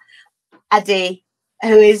daughter, Adi,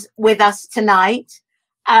 who is with us tonight.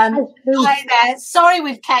 Hi there. Sorry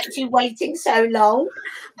we've kept you waiting so long.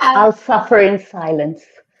 I'll suffer in silence.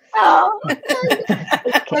 Oh,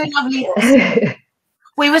 it's so lovely.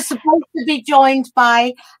 We were supposed to be joined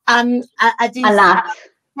by Adi's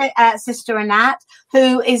sister Anat,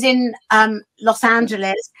 who is in Los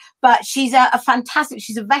Angeles, but she's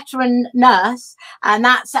she's a veteran nurse, and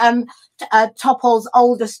that's Topol's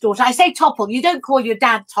oldest daughter. I say Topol, you don't call your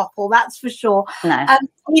dad Topol, that's for sure. No.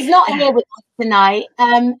 He's not here with us tonight,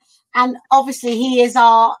 and obviously he's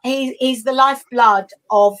the lifeblood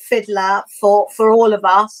of Fiddler for all of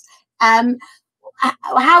us.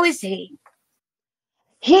 How is he?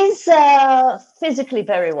 He's physically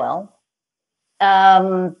very well.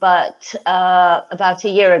 But about a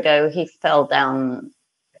year ago, he fell down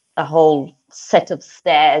a whole set of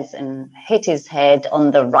stairs and hit his head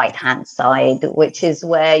on the right-hand side, which is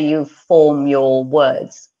where you form your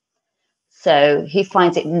words. So he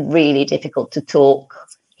finds it really difficult to talk.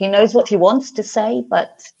 He knows what he wants to say,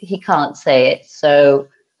 but he can't say it. So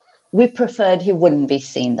we preferred he wouldn't be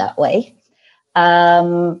seen that way.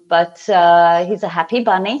 But he's a happy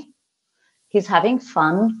bunny. He's having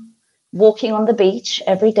fun. Walking on the beach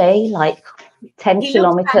every day, like 10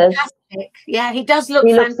 kilometers. Yeah, he does look.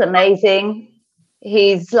 He looks amazing.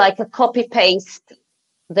 He's like a copy paste.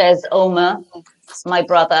 There's Omer, my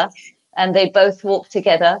brother, and they both walk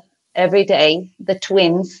together every day. The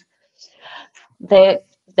twins. They're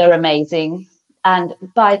amazing. And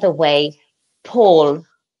by the way, Paul,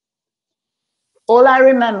 all I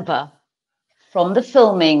remember from the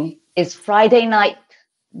filming is Friday night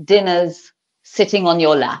dinners sitting on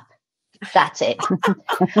your lap. That's it.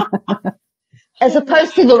 As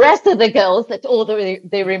opposed to the rest of the girls that all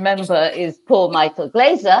they remember is poor Michael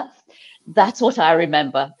Glazer. That's what I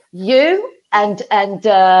remember. You and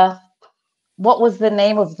what was the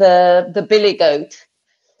name of the billy goat?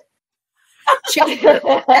 Chester.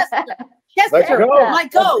 My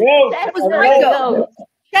goat. That was my goat.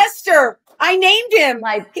 Chester. I named him.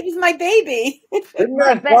 He was my baby. Didn't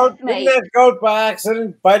that goat by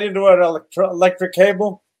accident bite into an electric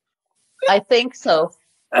cable? I think so.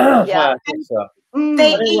 Yeah, I think so.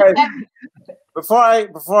 Anyway,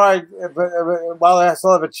 while I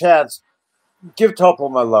still have a chance, give Topol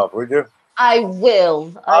my love, would you? I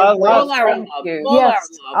will. I will. All our Thank love. you. Yes,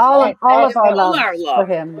 all of our love for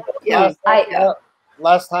him. Yes.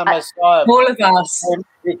 Last time I saw him, all of us.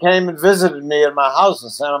 He came and visited me at my house in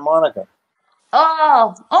Santa Monica.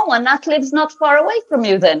 Oh, and that lives not far away from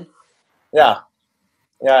you then. Yeah.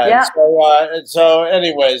 So,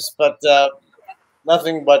 anyways, but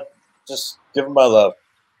nothing but just give him my love.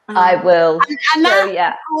 I will.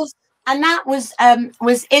 And that was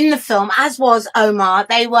in the film, as was Omar.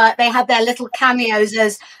 They had their little cameos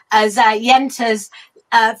as Yenta's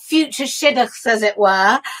future shidduchs, as it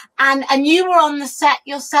were, and you were on the set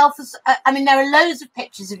yourself. There are loads of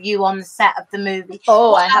pictures of you on the set of the movie.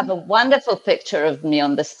 Oh, I have a wonderful picture of me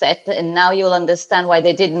on the set, and now you'll understand why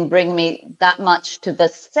they didn't bring me that much to the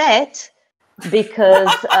set, because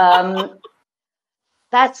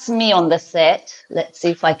that's me on the set. Let's see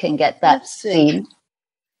if I can get that scene.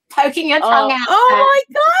 Poking your tongue out. Oh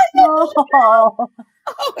my God!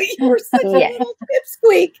 Oh, you were such a little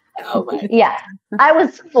pipsqueak. Oh my. Yeah, I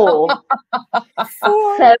was 4.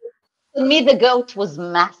 So for me, the goat was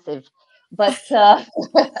massive. But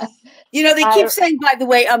they keep saying, by the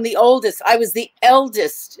way, I'm the oldest. I was the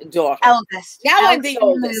eldest daughter. Now I'm the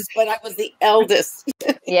oldest, but I was the eldest.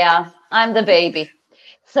 Yeah, I'm the baby.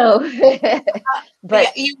 So,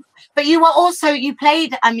 but you were also you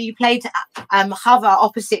played Chava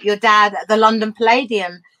opposite your dad at the London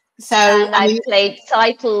Palladium. So I played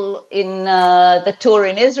title in the tour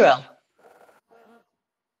in Israel.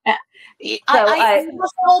 You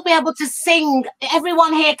must all be able to sing.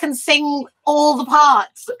 Everyone here can sing all the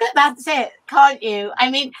parts. That's it, can't you?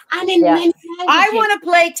 Many languages. I want to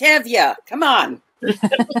play Tevye. Come on.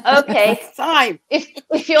 Okay. Time.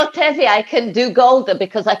 If you're Tevye, I can do Golda,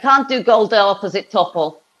 because I can't do Golda opposite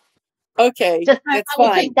Topol. Okay, that's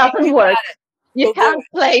fine. It doesn't work. You can't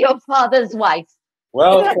play your father's wife.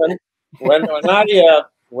 Well, when I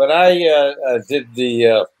did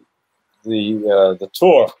the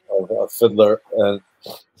tour of Fiddler,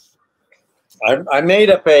 I made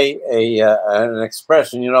up an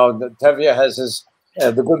expression. Tevye has his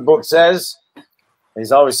the good book says.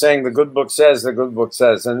 He's always saying the good book says, the good book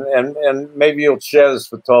says, and maybe you'll share this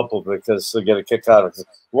with Topol because they'll get a kick out of it.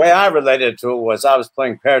 The way I related to it was I was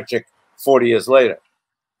playing Perchik 40 years later.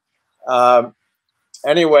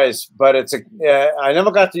 Anyways, but I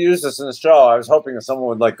never got to use this in the show. I was hoping that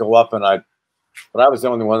someone would go up, but I was the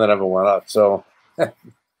only one that ever went up. So,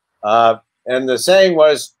 and the saying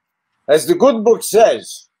was, as the good book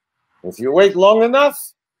says, if you wait long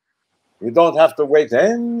enough, you don't have to wait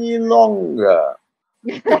any longer.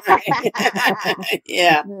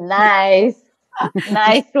 Yeah. Nice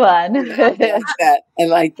one. I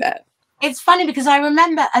like that. It's funny because I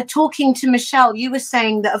remember talking to Michelle. You were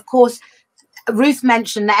saying that, of course, Ruth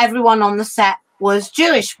mentioned that everyone on the set was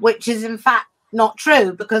Jewish, which is in fact not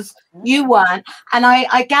true because you weren't. And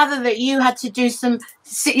I gather that you had to do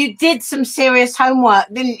you did some serious homework,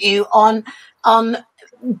 didn't you, on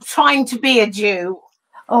trying to be a Jew?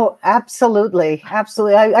 Oh, absolutely.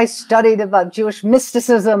 Absolutely. I studied about Jewish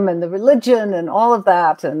mysticism and the religion and all of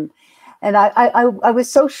that. And I was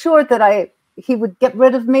so sure that he would get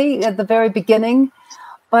rid of me at the very beginning,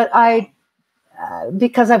 but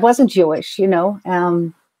because I wasn't Jewish, but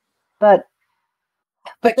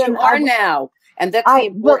you are now. And that's the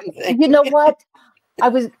important thing. You know what?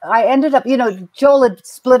 I ended up, Joel had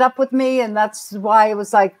split up with me, and that's why it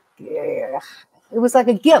was like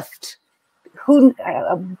a gift.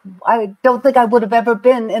 I don't think I would have ever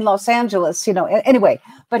been in Los Angeles, anyway,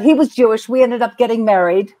 but he was Jewish. We ended up getting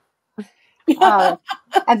married. And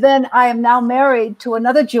then I am now married to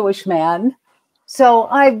another Jewish man. So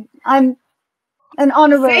I'm an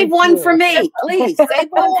honorary. Save one for me, please. Save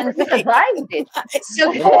one for me. It's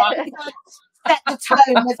so set the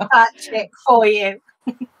tone with that chick for you.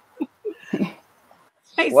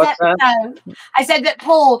 I said that,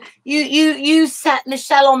 Paul, you set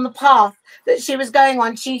Michelle on the path that she was going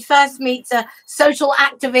on. She first meets a social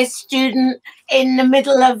activist student in the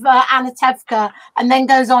middle of Anatevka and then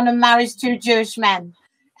goes on and marries 2 Jewish men.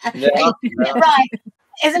 Yeah. Right.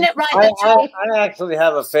 Isn't it right? I actually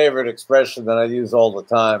have a favorite expression that I use all the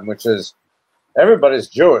time, which is everybody's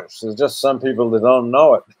Jewish. There's just some people that don't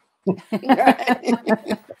know it.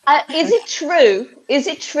 Is it true? Is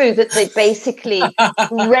it true that they basically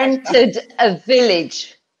rented a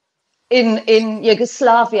village in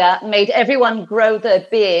Yugoslavia, made everyone grow their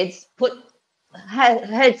beards, put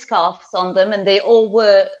headscarves on them, and they all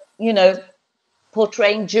were, you know,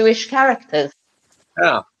 portraying Jewish characters.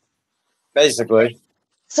 Yeah, basically.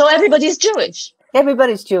 So everybody's Jewish.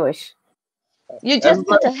 Everybody's Jewish. You just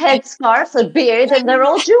put a headscarf, a beard, and they're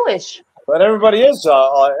all Jewish. But everybody is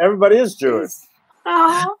Jewish.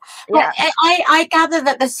 Oh, yeah. I gather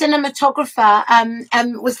that the cinematographer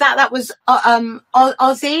was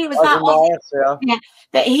Ozzy. Was that Ozzy? Yeah.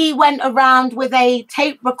 That he went around with a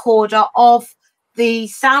tape recorder of the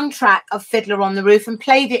soundtrack of Fiddler on the Roof and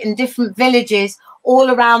played it in different villages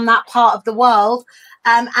all around that part of the world,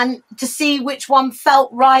 and to see which one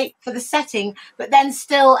felt right for the setting, but then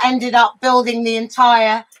still ended up building the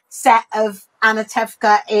entire set of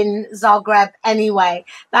Anatevka in Zagreb anyway.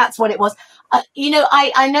 That's what it was. I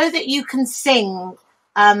know that you can sing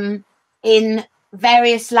in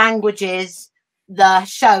various languages, the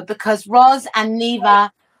show, because Roz and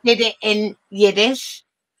Neva did it in Yiddish,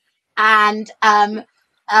 and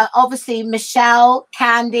obviously Michelle,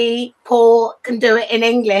 Candy, Paul can do it in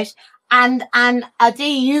English, and Adi,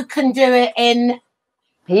 you can do it in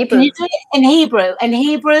Hebrew. Can you do it in Hebrew? In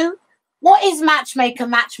Hebrew, what is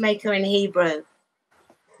matchmaker in Hebrew?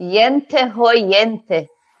 Yente ho yente.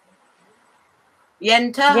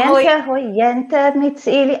 Yente ho yente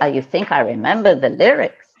mitzili. Oh, you think I remember the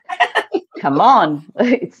lyrics? Come on,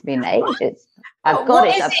 it's been ages. I've got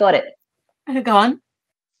it. Go on.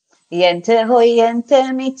 Yente ho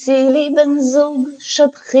yente mitzili ben zug,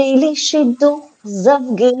 shabchi li shidduch,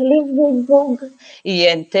 zavgi li vibug.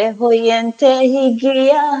 Yente ho yente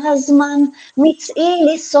higia hazman,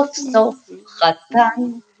 mitzili sof sof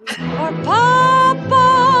chatan. For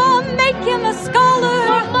Papa, make him a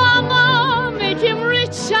scholar. For Mama, make him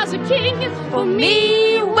rich as a king. For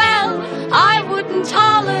me, well, I wouldn't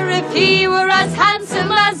holler if he were as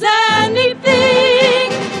handsome as anything.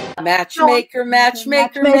 Matchmaker, make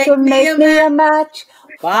me a match.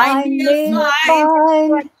 Find me a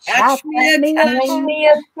find. Catch me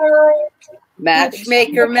a catch.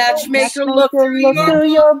 Matchmaker, look through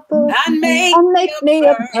your book and make me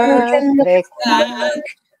a perfect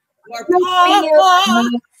match. For Papa,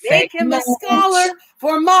 make him a scholar.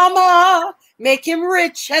 For Mama, make him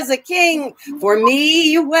rich as a king. For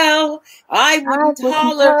me, well, I wouldn't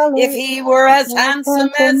holler if he were as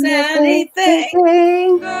handsome as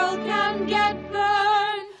anything. Girl can get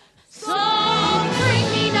burned, so bring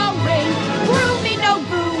me no ring, groom me no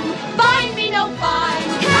groom, buy me no fine,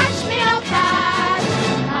 catch me no catch,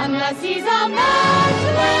 unless he's a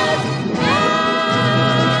matchless match.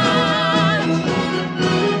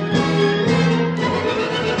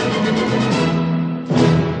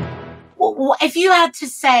 If you had to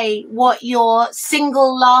say what your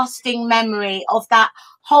single lasting memory of that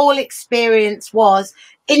whole experience was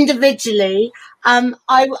individually,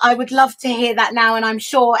 I would love to hear that now, and I'm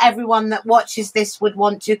sure everyone that watches this would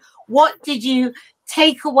want to. What did you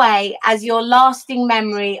take away as your lasting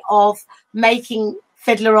memory of making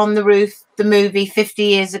Fiddler on the Roof, the movie 50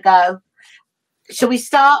 years ago? Shall we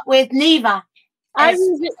start with Neva?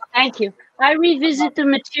 Thank you. I revisit the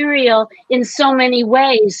material in so many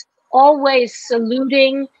ways, always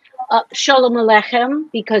saluting Sholem Aleichem,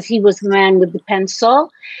 because he was the man with the pencil,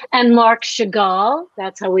 and Marc Chagall,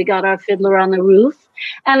 that's how we got our Fiddler on the Roof,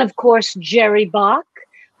 and of course Jerry Bach,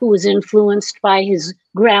 who was influenced by his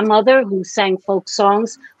grandmother, who sang folk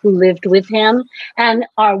songs, who lived with him, and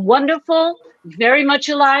our wonderful, very much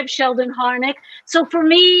alive Sheldon Harnick. So for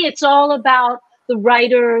me, it's all about the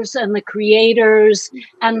writers and the creators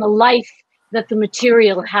and the life that the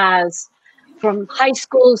material has, from high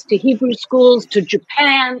schools to Hebrew schools to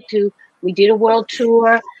Japan to, we did a world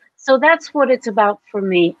tour. So that's what it's about for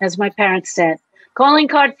me, as my parents said. Calling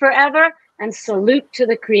card forever, and salute to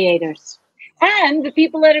the creators. And the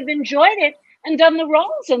people that have enjoyed it and done the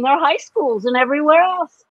roles in their high schools and everywhere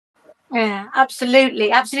else. Yeah,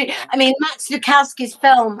 absolutely. Absolutely. I mean, Max Lukowski's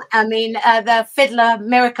film, The Fiddler,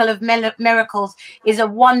 Miracle of Miracles, is a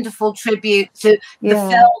wonderful tribute to the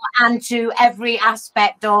film and to every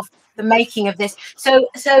aspect of the making of this. So,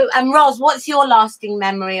 Roz, what's your lasting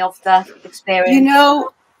memory of the experience? You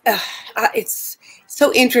know, it's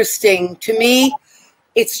so interesting. To me,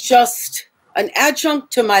 it's just an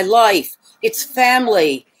adjunct to my life. It's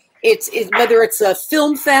family. It's whether it's a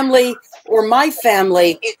film family or my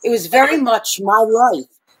family, it was very much my life,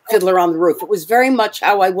 Fiddler on the Roof. It was very much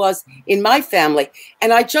how I was in my family.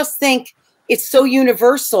 And I just think it's so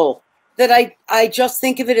universal that I just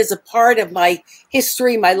think of it as a part of my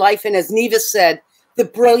history, my life. And as Neva said, the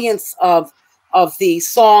brilliance of the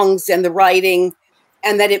songs and the writing,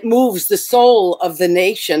 and that it moves the soul of the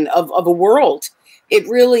nation, of a world. It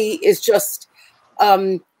really is just,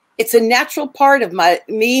 it's a natural part of my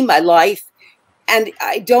life. And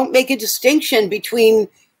I don't make a distinction between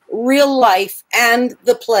real life and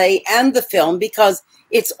the play and the film because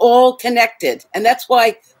it's all connected. And that's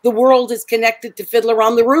why the world is connected to Fiddler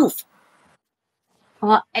on the Roof.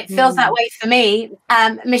 Well, it feels that way for me.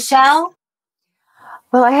 Michelle?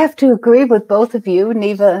 Well, I have to agree with both of you,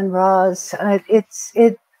 Neva and Roz.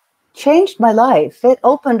 It changed my life. It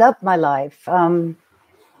opened up my life. And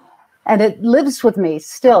it lives with me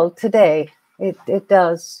still today. It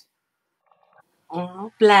does.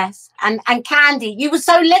 Oh, bless. And Candy, you were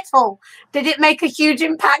so little. Did it make a huge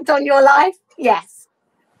impact on your life? Yes.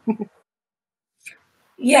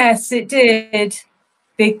 Yes, it did.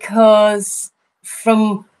 Because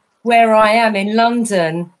from where I am in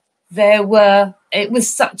London, it was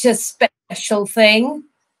such a special thing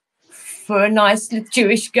for a nice little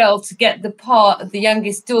Jewish girl to get the part of the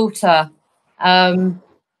youngest daughter.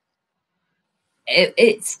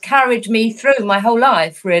 It's carried me through my whole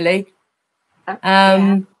life, really.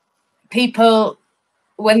 People,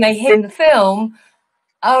 when they hear the film,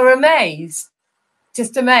 are amazed,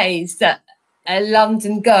 just amazed that a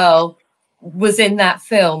London girl was in that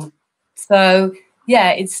film. So,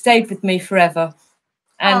 yeah, it stayed with me forever.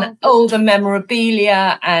 And all the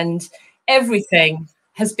memorabilia and everything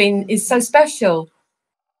is so special.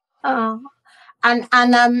 Oh,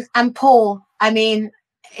 and Paul, I mean,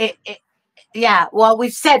 yeah, well,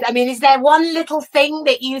 we've said, I mean, is there one little thing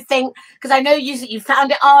that you think, because I know you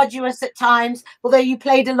found it arduous at times, although you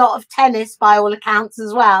played a lot of tennis by all accounts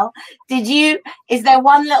as well. Is there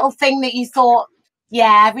one little thing that you thought,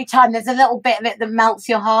 yeah, every time there's a little bit of it that melts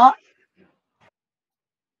your heart?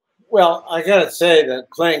 Well, I got to say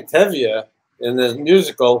that playing Tevye in the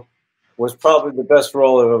musical was probably the best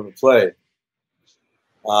role I've ever played.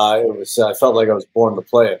 I felt like I was born to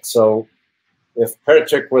play it. So if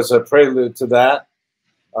Perchik was a prelude to that,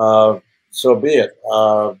 so be it.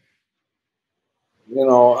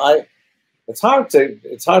 It's hard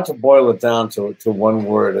to boil it down to one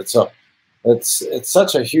word. It's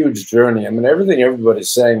such a huge journey. I mean, everything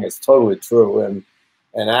everybody's saying is totally true and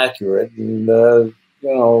accurate, and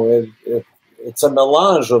it's a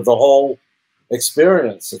melange of the whole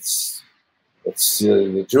experience. It's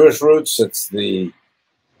the Jewish roots. It's the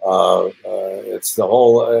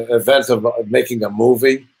whole event of making a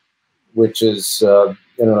movie, which is in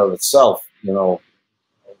and of itself, a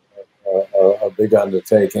big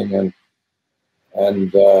undertaking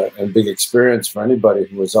and big experience for anybody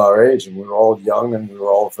who was our age. And we were all young, and we were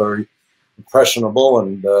all very impressionable,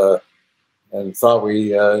 and thought we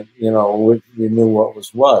knew what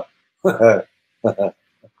was what.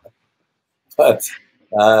 But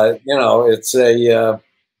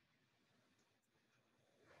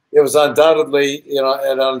it was undoubtedly,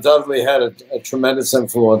 it undoubtedly had a tremendous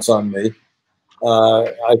influence on me.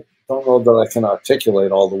 I don't know that I can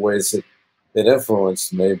articulate all the ways it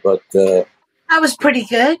influenced me, but that was pretty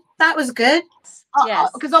good. That was good. Yes.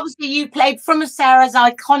 Because obviously you played from Sarah's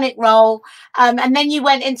iconic role, and then you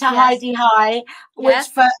went into Heidi High, which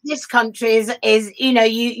for this country is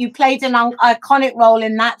you played an iconic role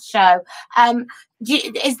in that show.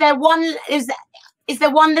 Is there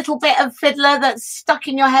one little bit of Fiddler that's stuck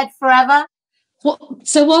in your head forever?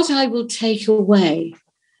 So what I will take away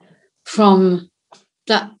from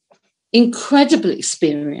that incredible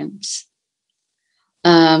experience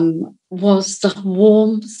was the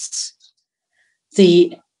warmth,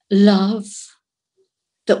 the love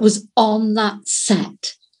that was on that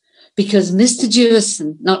set, because Mr.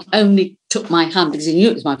 Jewison not only took my hand because he knew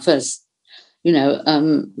it was my first,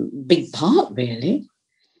 big part, really.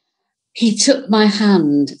 He took my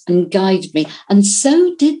hand and guided me, and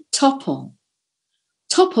so did Topol.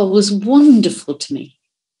 Topol was wonderful to me.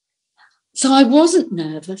 So I wasn't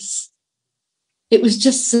nervous. It was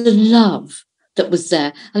just the love that was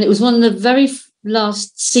there. And it was one of the very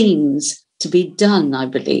last scenes to be done, I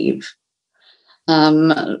believe,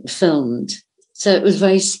 filmed. So it was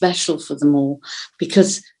very special for them all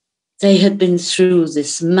because they had been through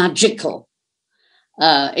this magical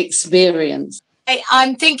experience.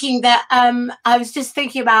 I'm thinking that I was just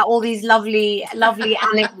thinking about all these lovely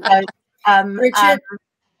anecdotes. Richard?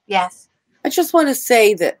 Yes. I just want to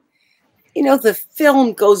say that, the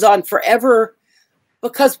film goes on forever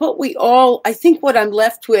because I think what I'm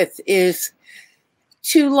left with is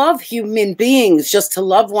to love human beings, just to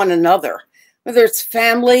love one another, whether it's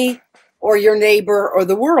family or your neighbor or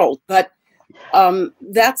the world. But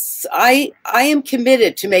I am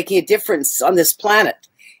committed to making a difference on this planet.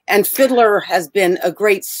 And Fiddler has been a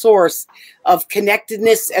great source of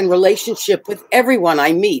connectedness and relationship with everyone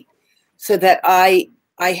I meet, so that I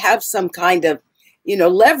have some kind of,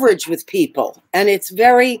 leverage with people. And it's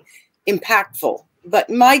very impactful. But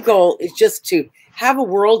my goal is just to have a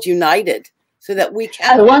world united so that we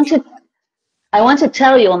can. I want to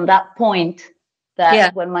tell you on that point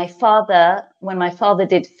that when my father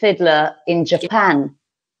did Fiddler in Japan,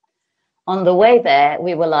 on the way there,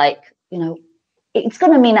 we were like, it's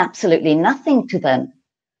going to mean absolutely nothing to them.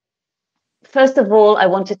 First of all, I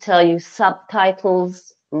want to tell you,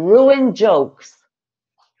 subtitles ruin jokes.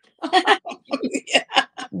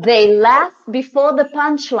 They laugh before the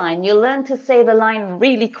punchline. You learn to say the line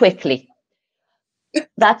really quickly.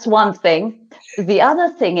 That's one thing. The other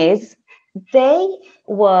thing is they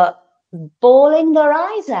were bawling their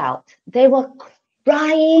eyes out. They were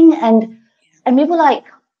crying and we were like,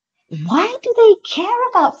 why do they care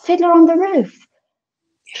about Fiddler on the Roof?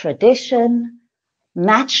 Tradition,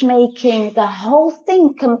 matchmaking, the whole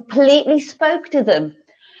thing completely spoke to them.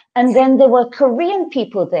 And then there were Korean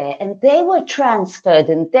people there and they were transferred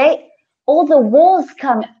and all the wars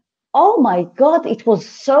come. Oh my God, it was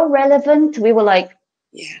so relevant. We were like,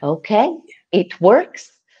 okay, it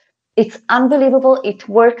works. It's unbelievable. It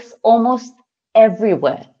works almost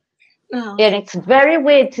everywhere. Oh. And it's very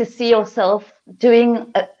weird to see yourself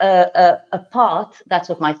doing a part, that's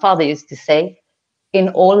what my father used to say, in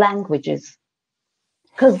all languages.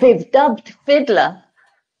 Because they've dubbed Fiddler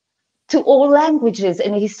to all languages,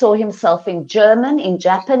 and he saw himself in German, in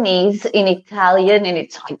Japanese, in Italian, and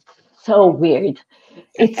it's like so weird.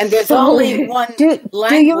 And there's only one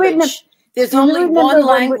language. There's only one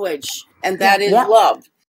language, and that is love.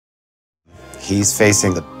 He's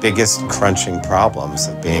facing the biggest crunching problems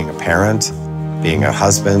of being a parent, being a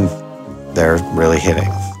husband. They're really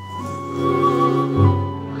hitting.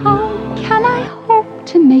 How can I hope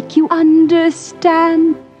to make you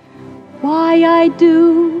understand why I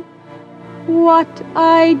do what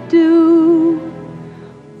I do?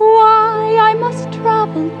 Why I must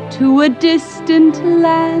travel to a distant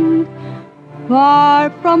land,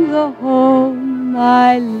 far from the home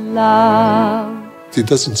I love. He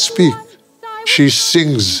doesn't speak. She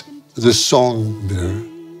sings the song there,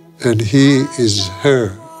 and he is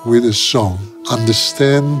her with a song.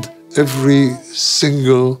 Understand every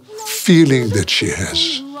single feeling that she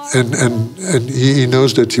has. And he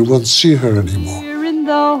knows that he won't see her anymore. Here in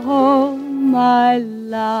the home I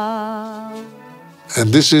love.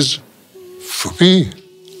 And this is, for me,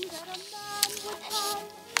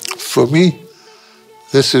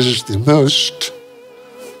 this is the most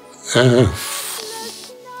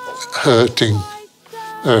hurting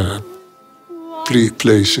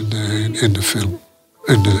place in the film,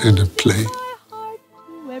 in the play.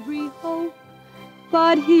 Every hope,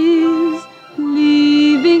 but he's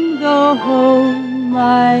leaving the home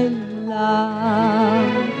I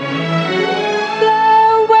love.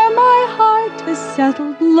 There where my heart has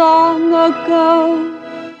settled long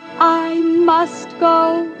ago, I must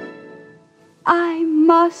go. I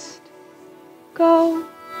must go.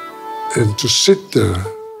 And to sit there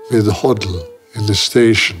with Hoddle in the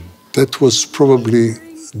station, that was probably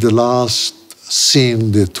the last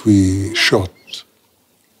scene that we shot.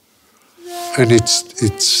 And it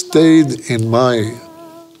stayed in my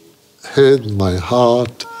head, my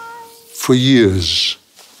heart, for years,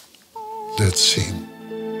 that scene.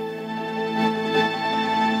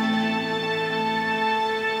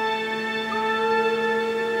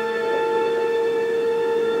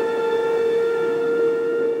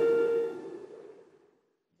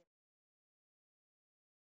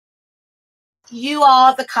 You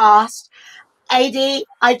are the cast. Adi,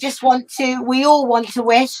 we all want to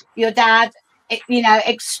wish your dad,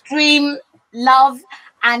 extreme love,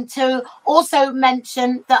 and to also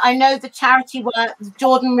mention that I know the charity work, the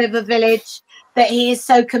Jordan River Village, that he is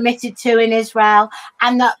so committed to in Israel,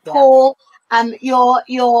 and that Paul, your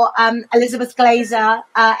Elizabeth Glazer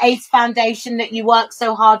AIDS Foundation that you work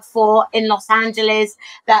so hard for in Los Angeles,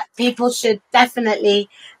 that people should definitely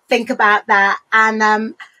think about that.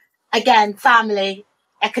 And again, family,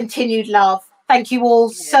 a continued love. Thank you all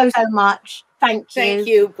so much. Thank you. Thank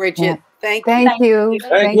you, Bridget. Yeah. Thank you.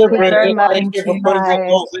 Thank you, Bridget. Thank you for putting that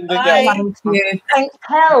whole thing together. Thank you.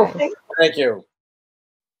 Thank you.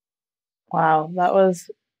 Wow, that was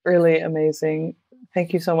really amazing.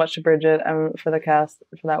 Thank you so much to Bridget and for the cast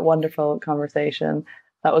for that wonderful conversation.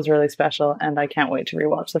 That was really special, and I can't wait to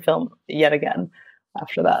rewatch the film yet again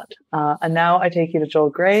after that. And now I take you to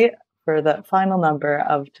Joel Gray for the final number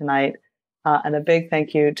of tonight. And a big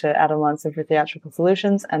thank you to Adam Lunson for Theatrical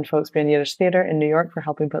Solutions and Folks Beyond Yiddish Theatre in New York for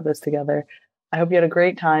helping put this together. I hope you had a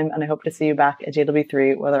great time, and I hope to see you back at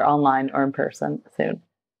JW3, whether online or in person, soon.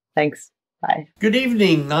 Thanks. Bye. Good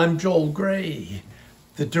evening. I'm Joel Gray,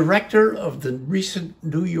 the director of the recent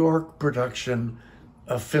New York production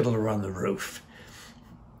of Fiddler on the Roof.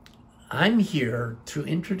 I'm here to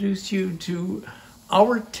introduce you to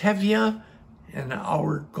our Tevye and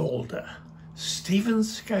our Golda, Steven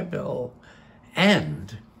Skybell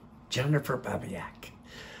and Jennifer Babiak.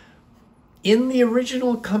 In the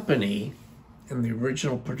original company, in the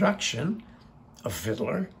original production of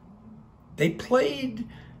Fiddler, they played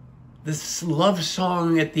this love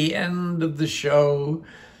song at the end of the show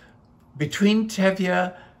between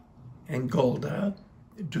Tevye and Golda,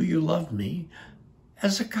 Do You Love Me,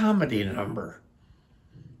 as a comedy number.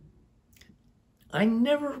 I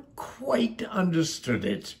never quite understood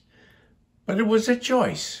it, but it was a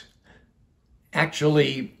choice.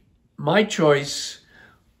 Actually, my choice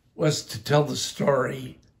was to tell the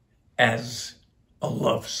story as a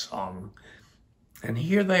love song. And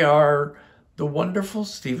here they are, the wonderful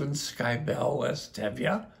Steven Skybell as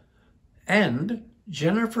Tevye and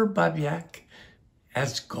Jennifer Babiak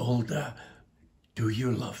as Golda, Do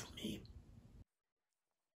You Love Me?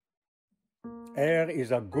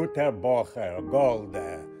 Is a guter Bocher,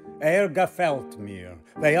 Golda. Gefällt mir.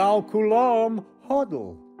 Bei all Kulam,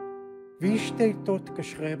 Hodl. Wie steht dort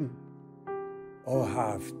geschrieben? Oh,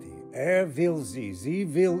 Hafti, will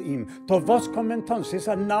sie will ihm. To was kommen dann? Es ist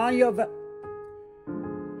eine neue Welt.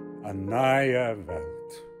 Eine neue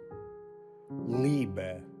Welt.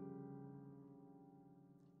 Liebe.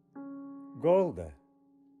 Golda.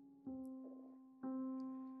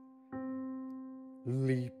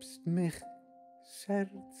 Liebst mich,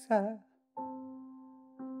 Serce?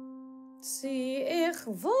 Sieh ich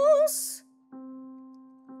was?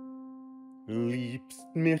 Liebst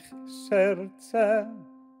mich, Serce?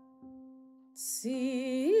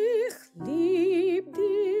 Sieh ich lieb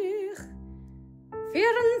dich.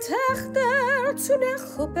 Vieren Töchter zu der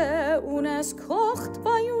Chuppe und es kocht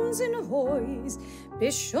bei uns in Haus.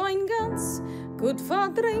 Bist schon ganz gut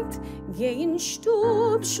verdreht, geh in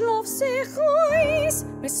Stub, schlaf sich aus.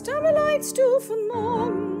 Mr. leidst du von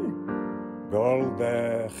morgen?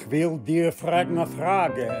 Golda, ich will dir fragen eine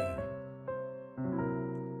Frage.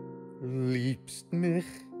 Liebst mich,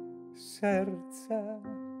 Serce?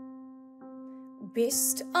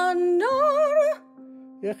 Bist ein Narr?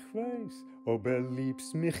 Ich weiß, aber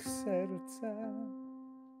liebst mich, Serce?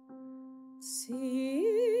 Sieh,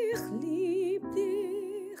 ich lieb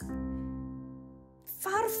dich.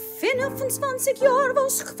 Vor 25 Jahren,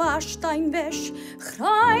 wo's gewasch dein Wäsch,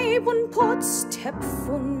 Schreib und Putz, Tepf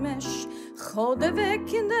und Mesch, Chode weg,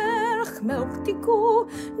 Kinder, ich melk die Kuh,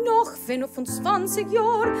 noch 25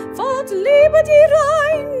 Jahre, wollt Liebe die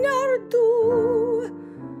reiner du.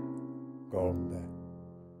 Golda,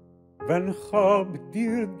 wenn ich hab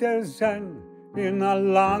dir der Sinn in a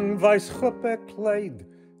lang weiß Chuppe Kleid,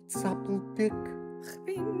 zappeldick, ich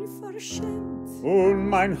bin verschämt und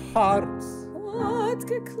mein Herz hat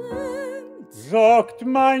geklemmt. Sagt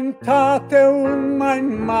mein Tate und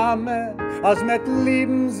mein Mame, als mit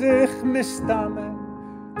Lieben sich misstamme,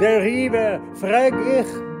 der Riebe frag ich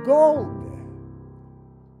Golda,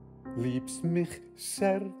 liebst mich,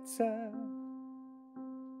 Serce?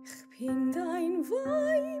 Ich bin dein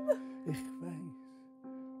Weib. Ich weiß,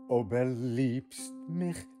 aber liebst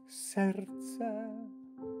mich, Serce?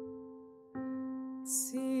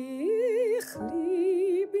 Sieh, ich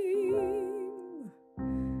lieb ihm.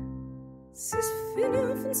 Es ist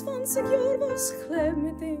 25 Jahre, was ich leb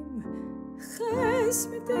mit ihm. Ich ess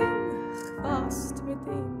mit ihm, ich fast mit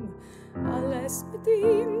ihm. Alles mit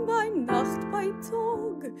ihm, bei Nacht, bei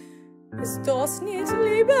Tag. Ist das nicht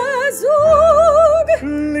Liebe, sag?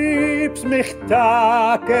 Liebst mich,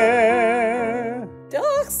 Tage.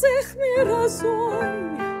 Doch sich mir so.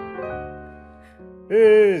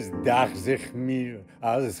 Es dacht sich mir,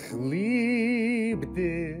 als ich lieb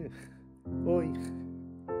dich, euch.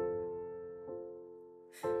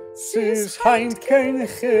 Es ist heint kein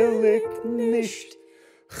Chilik nicht,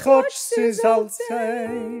 Gott, es ist als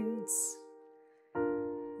eins.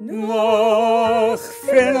 Noch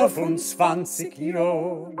 25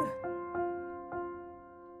 Jahre.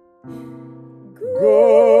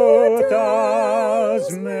 Gut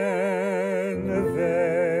als man weißt.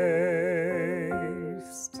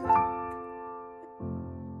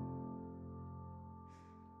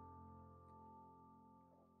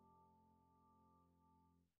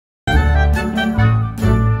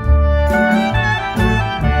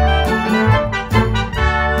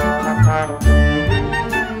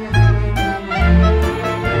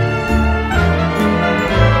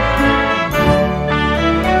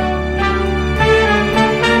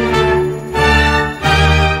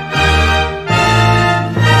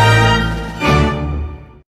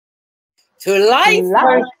 To life.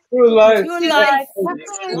 Through life. To life.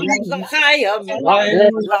 L'chaim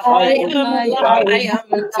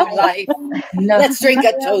to life. Let's drink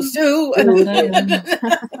a toast to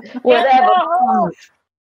Whatever comes